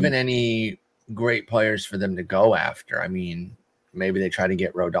there Gonsolin? even any great players for them to go after? I mean, maybe they try to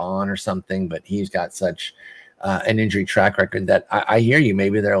get Rodon or something, but he's got such an injury track record that I hear you.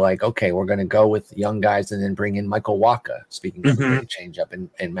 Maybe they're like, okay, we're going to go with young guys and then bring in Michael Wacha, speaking of the great changeup,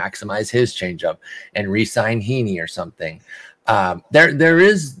 and maximize his changeup and re-sign Heaney or something. There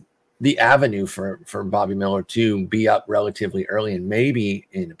is the avenue for Bobby Miller to be up relatively early and maybe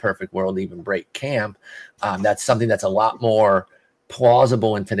in a perfect world even break camp. That's something that's a lot more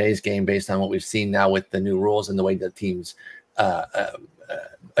plausible in today's game based on what we've seen now with the new rules and the way that teams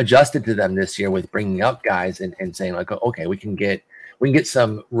adjusted to them this year with bringing up guys and saying like, okay, we can get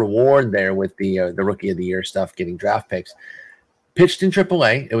some reward there with the rookie of the year stuff, getting draft picks. Pitched in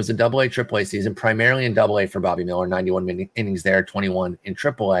AAA. It was a AA AAA season, primarily in AA for Bobby Miller, 91 innings there, 21 in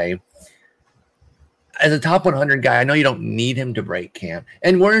AAA. As a top 100 guy, I know you don't need him to break camp.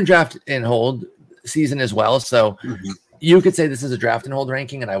 And we're in draft and hold season as well. So you could say this is a draft and hold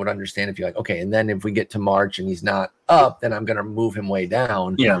ranking, and I would understand if you're like, okay, and then if we get to March and he's not up, then I'm going to move him way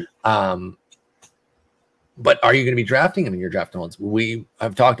down. Yeah. But are you going to be drafting him in your draft and holds? We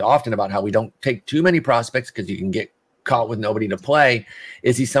have talked often about how we don't take too many prospects because you can get caught with nobody to play.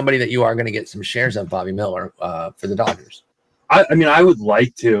 Is he somebody that you are going to get some shares of, Bobby Miller, for the Dodgers? I mean, I would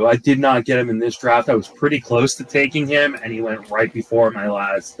like to. I did not get him in this draft. I was pretty close to taking him, and he went right before my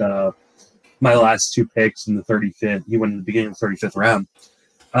last my last two picks in the 35th. He went in the beginning of the 35th round.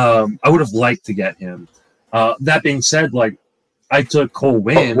 I would have liked to get him. That being said, like I took Cole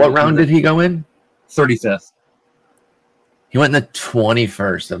Winn. What round did he go in? 35th. He went in the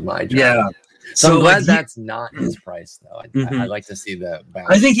 21st of my draft. Yeah. So I'm glad that's not his price, though. I'd like to see the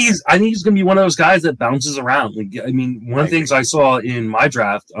balance. I think he's going to be one of those guys that bounces around. Like, I mean, one of the things I saw in my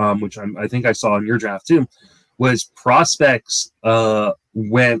draft, which I think I saw in your draft too, was prospects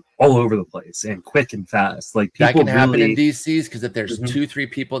went all over the place and quick and fast. Like people that can happen in DCs because if there's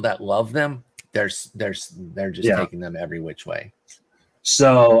 2-3 people that love them, they're just taking them every which way.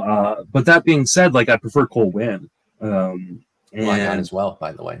 So, but that being said, like I prefer Cole Winn. And I got as well,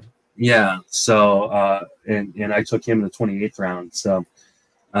 by the way. Yeah. So, and I took him in the 28th round. So,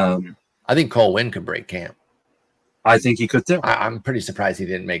 I think Cole Winn could break camp. I think he could too. I'm pretty surprised he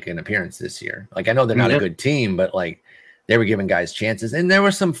didn't make an appearance this year. Like I know they're not a good team, but like they were giving guys chances, and there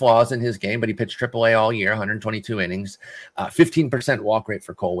were some flaws in his game. But he pitched AAA all year, 122 innings, 15% walk rate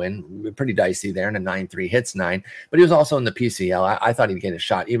for Cole Winn, pretty dicey there, and a 9.3 hits 9. But he was also in the PCL. I thought he'd get a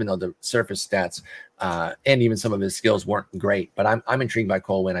shot, even though the surface stats and even some of his skills weren't great. But I'm intrigued by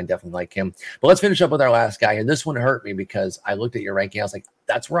Cole Winn. I definitely like him. But let's finish up with our last guy, and this one hurt me because I looked at your ranking. I was like,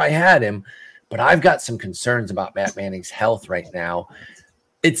 that's where I had him. But I've got some concerns about Matt Manning's health right now.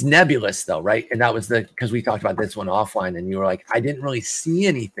 It's nebulous, though, right? And that was because we talked about this one offline, and you were like, I didn't really see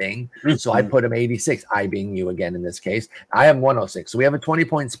anything. So I put him 86, I being you again in this case. I have 106. So we have a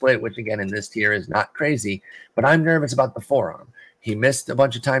 20-point split, which, again, in this tier is not crazy. But I'm nervous about the forearm. He missed a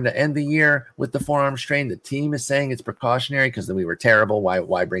bunch of time to end the year with the forearm strain. The team is saying it's precautionary because we were terrible.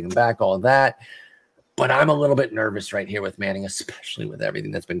 Why bring him back? All of that. But I'm a little bit nervous right here with Manning, especially with everything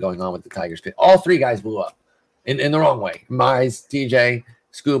that's been going on with the Tigers. All three guys blew up in the wrong way. Mize, TJ,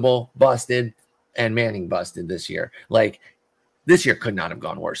 Skubal busted, and Manning busted this year. Like, this year could not have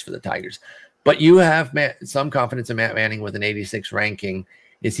gone worse for the Tigers. But you have some confidence in Matt Manning with an 86 ranking.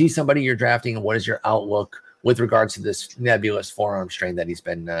 Is he somebody you're drafting, and what is your outlook with regards to this nebulous forearm strain that he's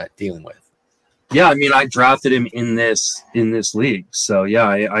been dealing with? Yeah, I mean, I drafted him in this league. So, yeah,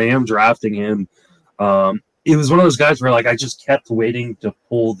 I am drafting him. It was one of those guys where, like, I just kept waiting to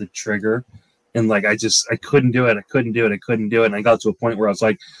pull the trigger. And like I couldn't do it. And I got to a point where I was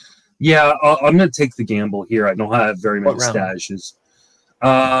like, yeah, I'm going to take the gamble here. I don't have very many stashes.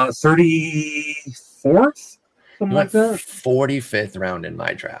 34th? Something like that. 45th round in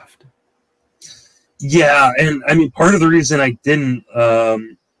my draft. Yeah, and I mean, part of the reason I didn't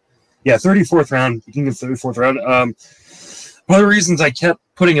 34th round, beginning of 34th round, one of the reasons I kept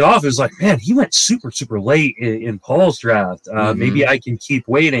putting it off is like, man, he went super, super late in Paul's draft. Maybe I can keep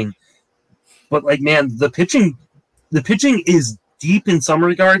waiting. But like, man, the pitching is deep in some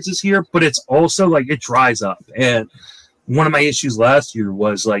regards this year, but it's also like it dries up. And one of my issues last year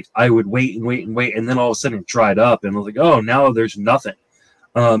was like I would wait, and then all of a sudden it dried up, and I was like, oh, now there's nothing.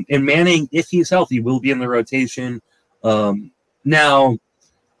 And Manning, if he's healthy, will be in the rotation. Now,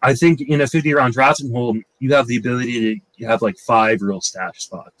 I think in a 50-round drafting hold, you have the ability to have like 5 real stash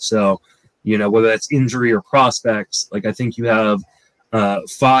spots. So, you know, whether that's injury or prospects, like I think you have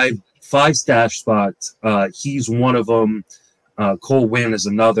 5 stash spots. He's one of them. Cole Winn is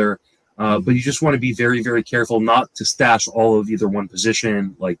another. But you just want to be very, very careful not to stash all of either one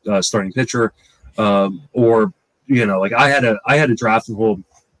position, like starting pitcher, or, you know, like I had a drafting hold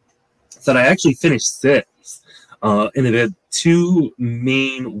that I actually finished 6th, and it had 2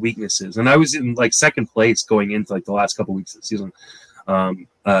 main weaknesses. And I was in like 2nd place going into like the last couple weeks of the season.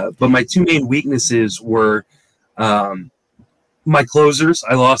 But my 2 main weaknesses were my closers.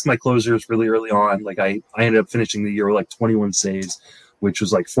 I lost my closers really early on. Like I ended up finishing the year with like 21 saves, which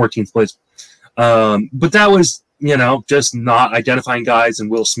was like 14th place. But that was, you know, just not identifying guys, and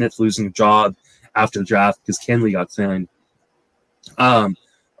Will Smith losing a job after the draft because Kenley got signed. The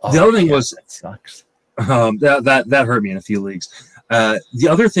other thing was that sucks. That hurt me in a few leagues. The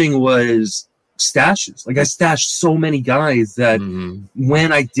other thing was stashes. Like I stashed so many guys that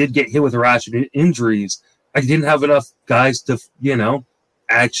when I did get hit with a rash of injuries, I didn't have enough guys to, you know,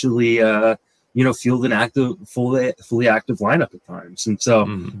 actually, field an fully active lineup at times. And so, I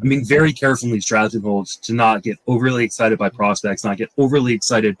mean, very careful in these drafting holds to not get overly excited by prospects, not get overly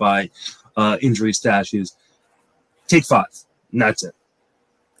excited by injury stashes. Take 5, and that's it.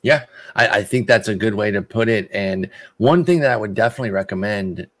 Yeah, I think that's a good way to put it. And one thing that I would definitely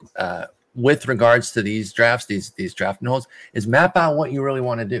recommend with regards to these drafts, these drafting holds, is map out what you really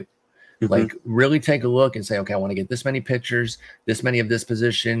want to do. Like really take a look and say, okay, I want to get this many pitchers, this many of this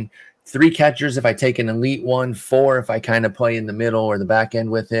position, 3 catchers if I take an elite one, 4 if I kind of play in the middle or the back end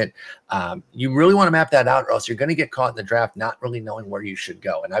with it. You really want to map that out, or else you're going to get caught in the draft not really knowing where you should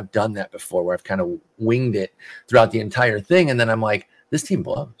go. And I've done that before, where I've kind of winged it throughout the entire thing, and then I'm like, this team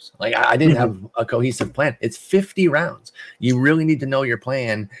blows. Like, I didn't have a cohesive plan. It's 50 rounds. You really need to know your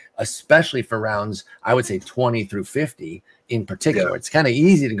plan, especially for rounds, I would say 20 through 50 in particular. It's kind of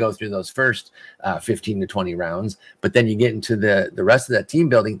easy to go through those first 15 to 20 rounds, but then you get into the rest of that team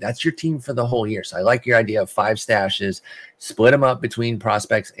building. That's your team for the whole year. So I like your idea of 5 stashes, split them up between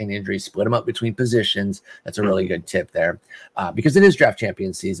prospects and injuries, split them up between positions. That's a really good tip there, because it is draft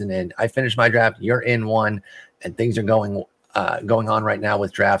champion season, and I finished my draft. You're in one, and things are going on right now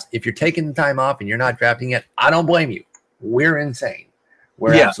with drafts. If you're taking the time off and you're not drafting yet, I don't blame you. We're insane.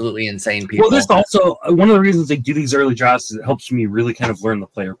 We're absolutely insane people. Well, there's also one of the reasons they do these early drafts is it helps me really kind of learn the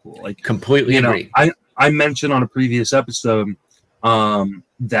player pool. Like, completely agree. I mentioned on a previous episode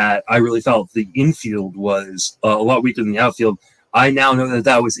that I really felt the infield was a lot weaker than the outfield. I now know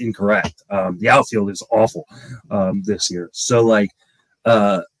that was incorrect. The outfield is awful this year. So like,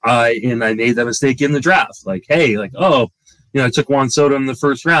 I made that mistake in the draft. Like, hey, like, I took Juan Soto in the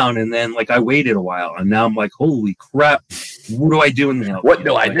first round, and then like I waited a while, and now I'm like, holy crap, what do I do in the outfield? What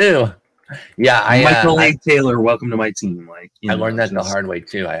do I do? Yeah, Michael A. Taylor, welcome to my team. Like, I learned that the hard way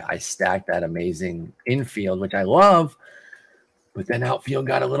too. I stacked that amazing infield, which I love, but then outfield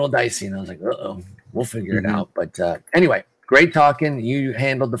got a little dicey, and I was like, we'll figure it out. But anyway, great talking. You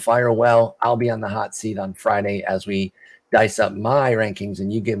handled the fire well. I'll be on the hot seat on Friday as we dice up my rankings,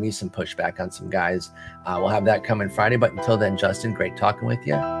 and you give me some pushback on some guys. We'll have that coming Friday. But until then, Justin, great talking with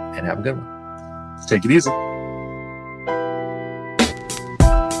you, and have a good one. Take it easy.